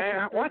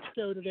what?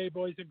 show today,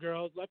 boys and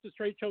girls. Left to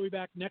Straight show will be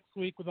back next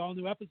week with all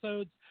new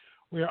episodes.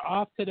 We are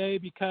off today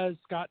because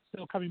Scott's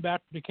still coming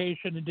back from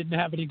vacation and didn't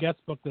have any guest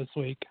book this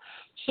week.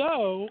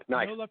 So,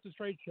 nice. No Left to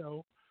Straight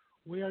show.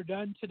 We are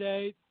done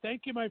today.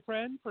 Thank you, my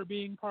friend, for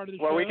being part of the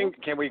show. Well, we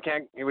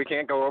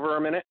can't go over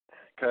a minute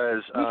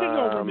because we can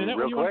go over a minute.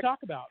 What do you want quick, to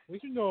talk about? We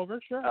can go over,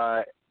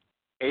 sure.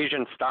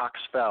 Asian stocks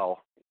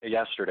fell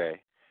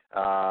yesterday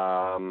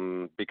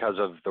because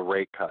of the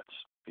rate cuts,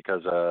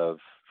 because of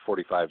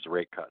 45's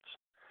rate cuts.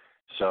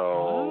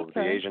 So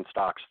the Asian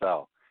stocks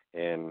fell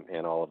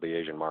in all of the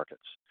Asian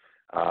markets.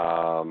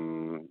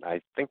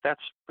 I think that's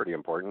pretty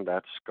important.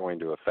 That's going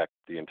to affect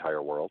the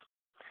entire world.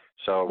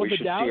 So we should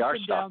see our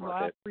stock market.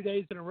 The last 3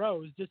 days in a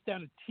row. It's just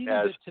down a teeny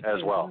bit today,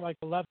 as well, like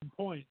 11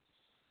 points.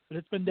 But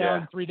it's been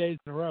down 3 days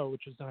in a row,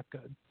 which is not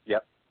good.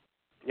 Yep.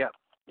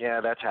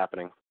 Yeah, that's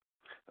happening.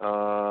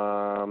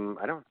 I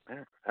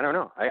don't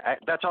know.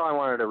 That's all I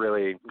wanted to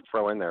really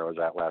throw in there was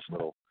that last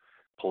little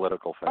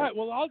political thing. All right.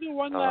 Well, I'll do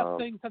one last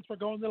thing since we're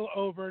going a little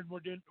over and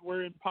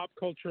we're in pop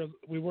culture.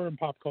 We were in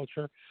pop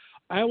culture.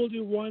 I will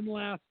do one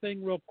last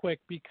thing real quick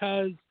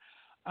because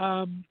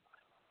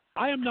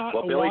I am not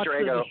a watcher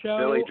of the show.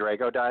 Billy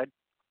Drago died.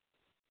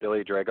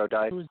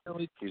 Who's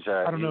Billy?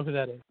 I don't know who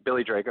that is.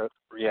 Billy Drago.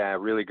 Yeah,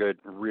 really good.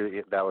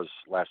 Really, that was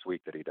last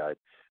week that he died.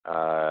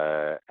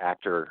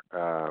 Actor.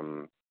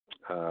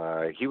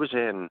 He was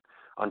in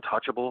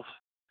Untouchables.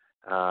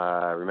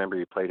 Remember,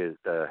 he played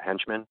the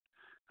henchman.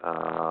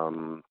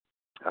 I'm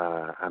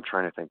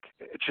trying to think.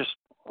 It's just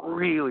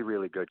really,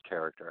 really good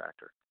character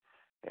actor.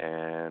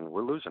 And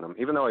we're losing him,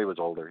 even though he was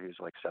older. He was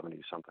like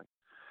 70 something.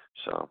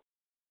 So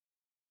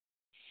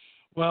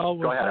Well,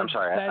 Go ahead. I'm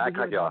sorry. I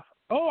cut you off.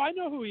 Oh, I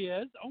know who he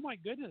is. Oh my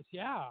goodness,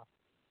 yeah.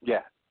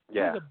 Yeah. He's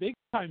a big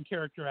time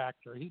character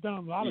actor. He's done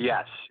a lot of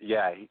Yes, things.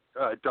 yeah. He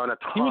done a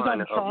ton He was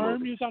on of Charmed.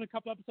 movies. He was on a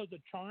couple episodes of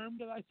Charmed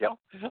that I saw.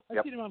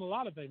 I've seen him on a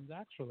lot of things,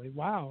 actually.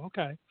 Wow,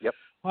 okay. Yep.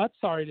 Well, that's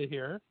sorry to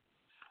hear.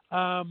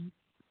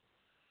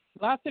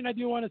 Last thing I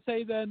do want to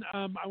say then,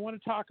 I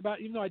want to talk about,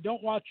 even though I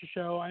don't watch the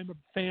show, I'm a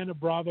fan of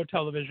Bravo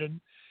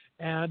Television,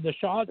 and the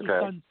Shaws of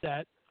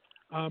Sunset.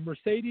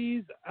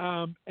 Mercedes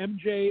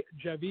MJ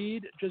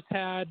Javid just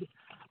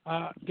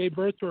gave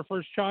birth to her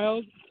first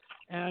child,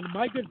 and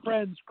my good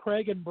friends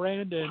Craig and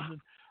Brandon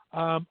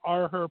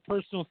are her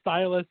personal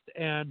stylist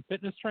and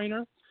fitness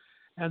trainer,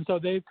 and so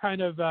they've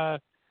kind of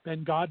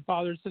been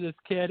godfathers to this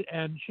kid,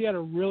 and she had a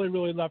really,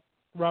 really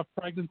rough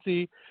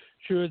pregnancy.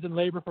 She was in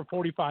labor for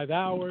 45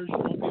 hours. She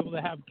won't be able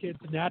to have kids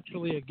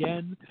naturally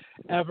again,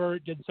 ever.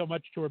 It did so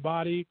much to her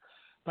body.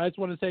 But I just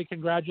want to say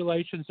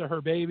congratulations to her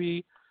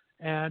baby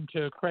and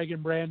to Craig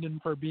and Brandon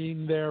for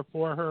being there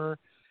for her.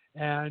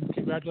 And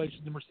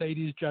congratulations to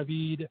Mercedes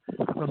Javid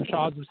from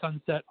Shaws of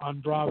Sunset on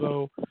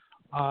Bravo.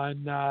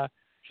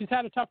 She's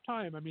had a tough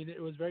time. I mean,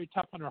 it was very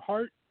tough on her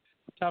heart,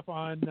 tough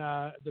on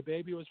the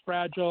baby was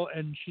fragile,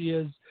 and she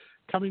is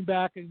coming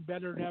back and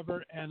better than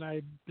ever. And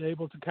I've been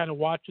able to kind of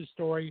watch the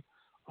story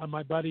on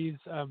my buddies'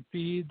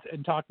 feeds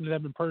and talking to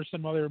them in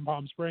person while they're in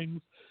Palm Springs.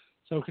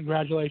 So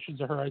congratulations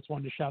to her. I just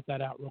wanted to shout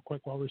that out real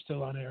quick while we're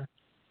still on air.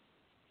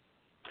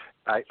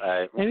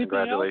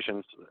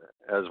 Congratulations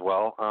as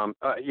well. I'm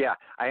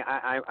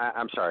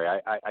sorry.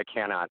 I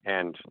cannot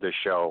end the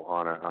show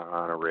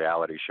on a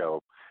reality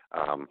show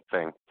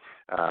thing.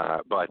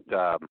 But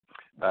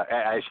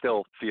I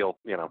still feel,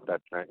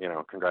 that,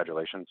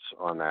 congratulations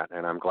on that.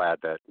 And I'm glad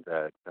that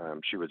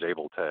she was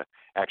able to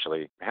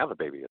actually have a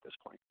baby at this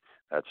point.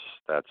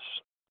 That's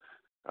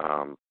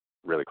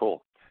really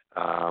cool.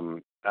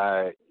 I'm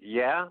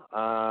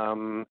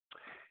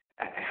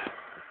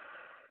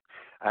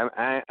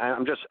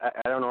just,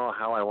 I don't know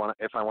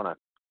if I want to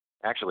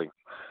actually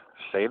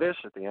say this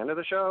at the end of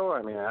the show.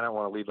 I mean, I don't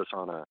want to leave us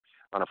on a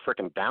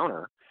frickin'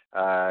 downer.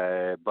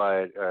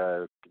 But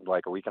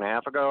like a week and a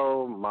half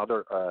ago,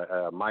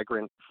 a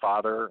migrant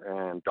father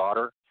and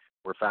daughter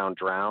were found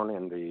drowned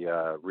in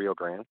the Rio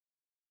Grande.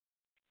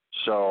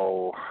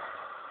 So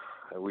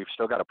we've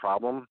still got a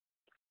problem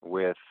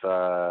with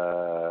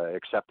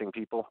accepting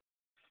people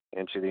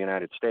into the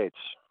United States.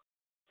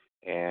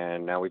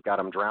 And now we've got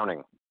them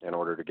drowning in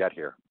order to get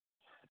here.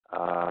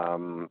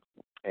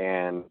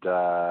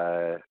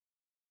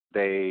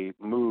 They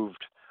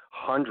moved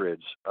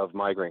hundreds of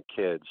migrant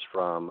kids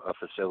from a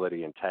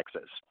facility in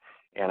Texas,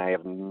 and I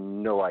have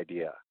no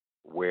idea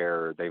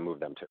where they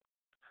moved them to.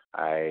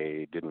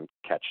 I didn't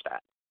catch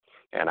that,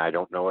 and I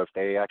don't know if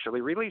they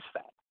actually released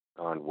that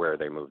on where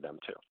they moved them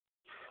to.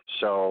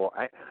 So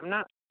I'm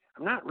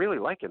not really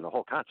liking the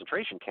whole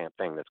concentration camp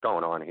thing that's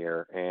going on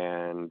here,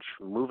 and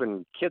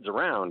moving kids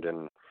around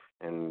and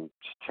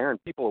tearing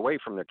people away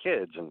from their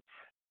kids. And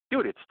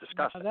dude, it's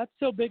disgusting. That's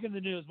still big in the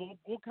news.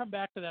 We'll come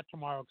back to that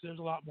tomorrow because there's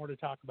a lot more to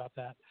talk about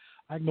that.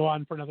 I can go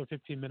on for another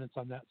 15 minutes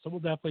on that. So we'll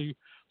definitely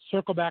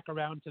circle back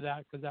around to that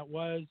because that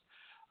was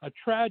a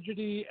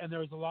tragedy and there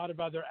was a lot of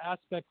other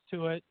aspects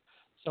to it.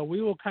 So we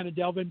will kind of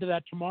delve into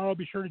that tomorrow.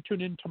 Be sure to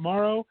tune in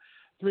tomorrow,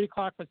 3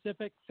 o'clock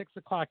Pacific, 6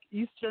 o'clock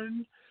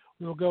Eastern.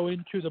 We will go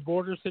into the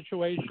border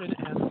situation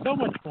and so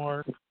much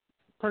more.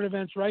 Current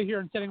events right here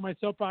on Standing My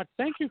Soapbox.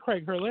 Thank you,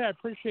 Craig Hurley. I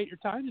appreciate your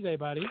time today,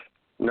 buddy.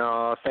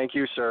 No, thank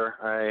you, sir.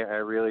 I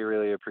really,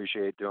 really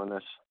appreciate doing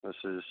this. This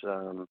is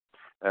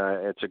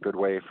it's a good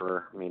way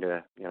for me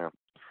to,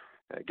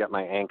 get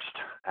my angst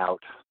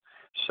out,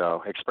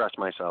 so express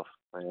myself.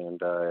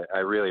 And I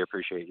really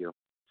appreciate you.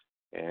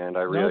 And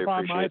I really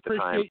appreciate the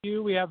time. I appreciate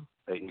you. We have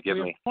that you give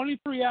me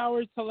 23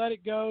 hours to let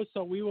it go,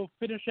 so we will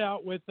finish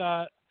out with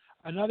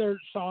another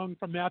song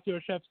from Matthew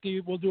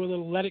Oshevsky. We'll do a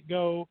little Let It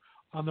Go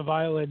on the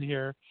violin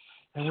here,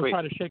 and we'll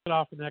try to shake it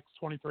off in the next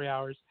 23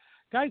 hours.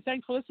 Guys,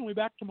 thanks for listening. We'll be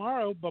back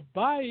tomorrow.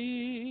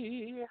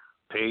 Bye-bye.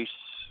 Peace.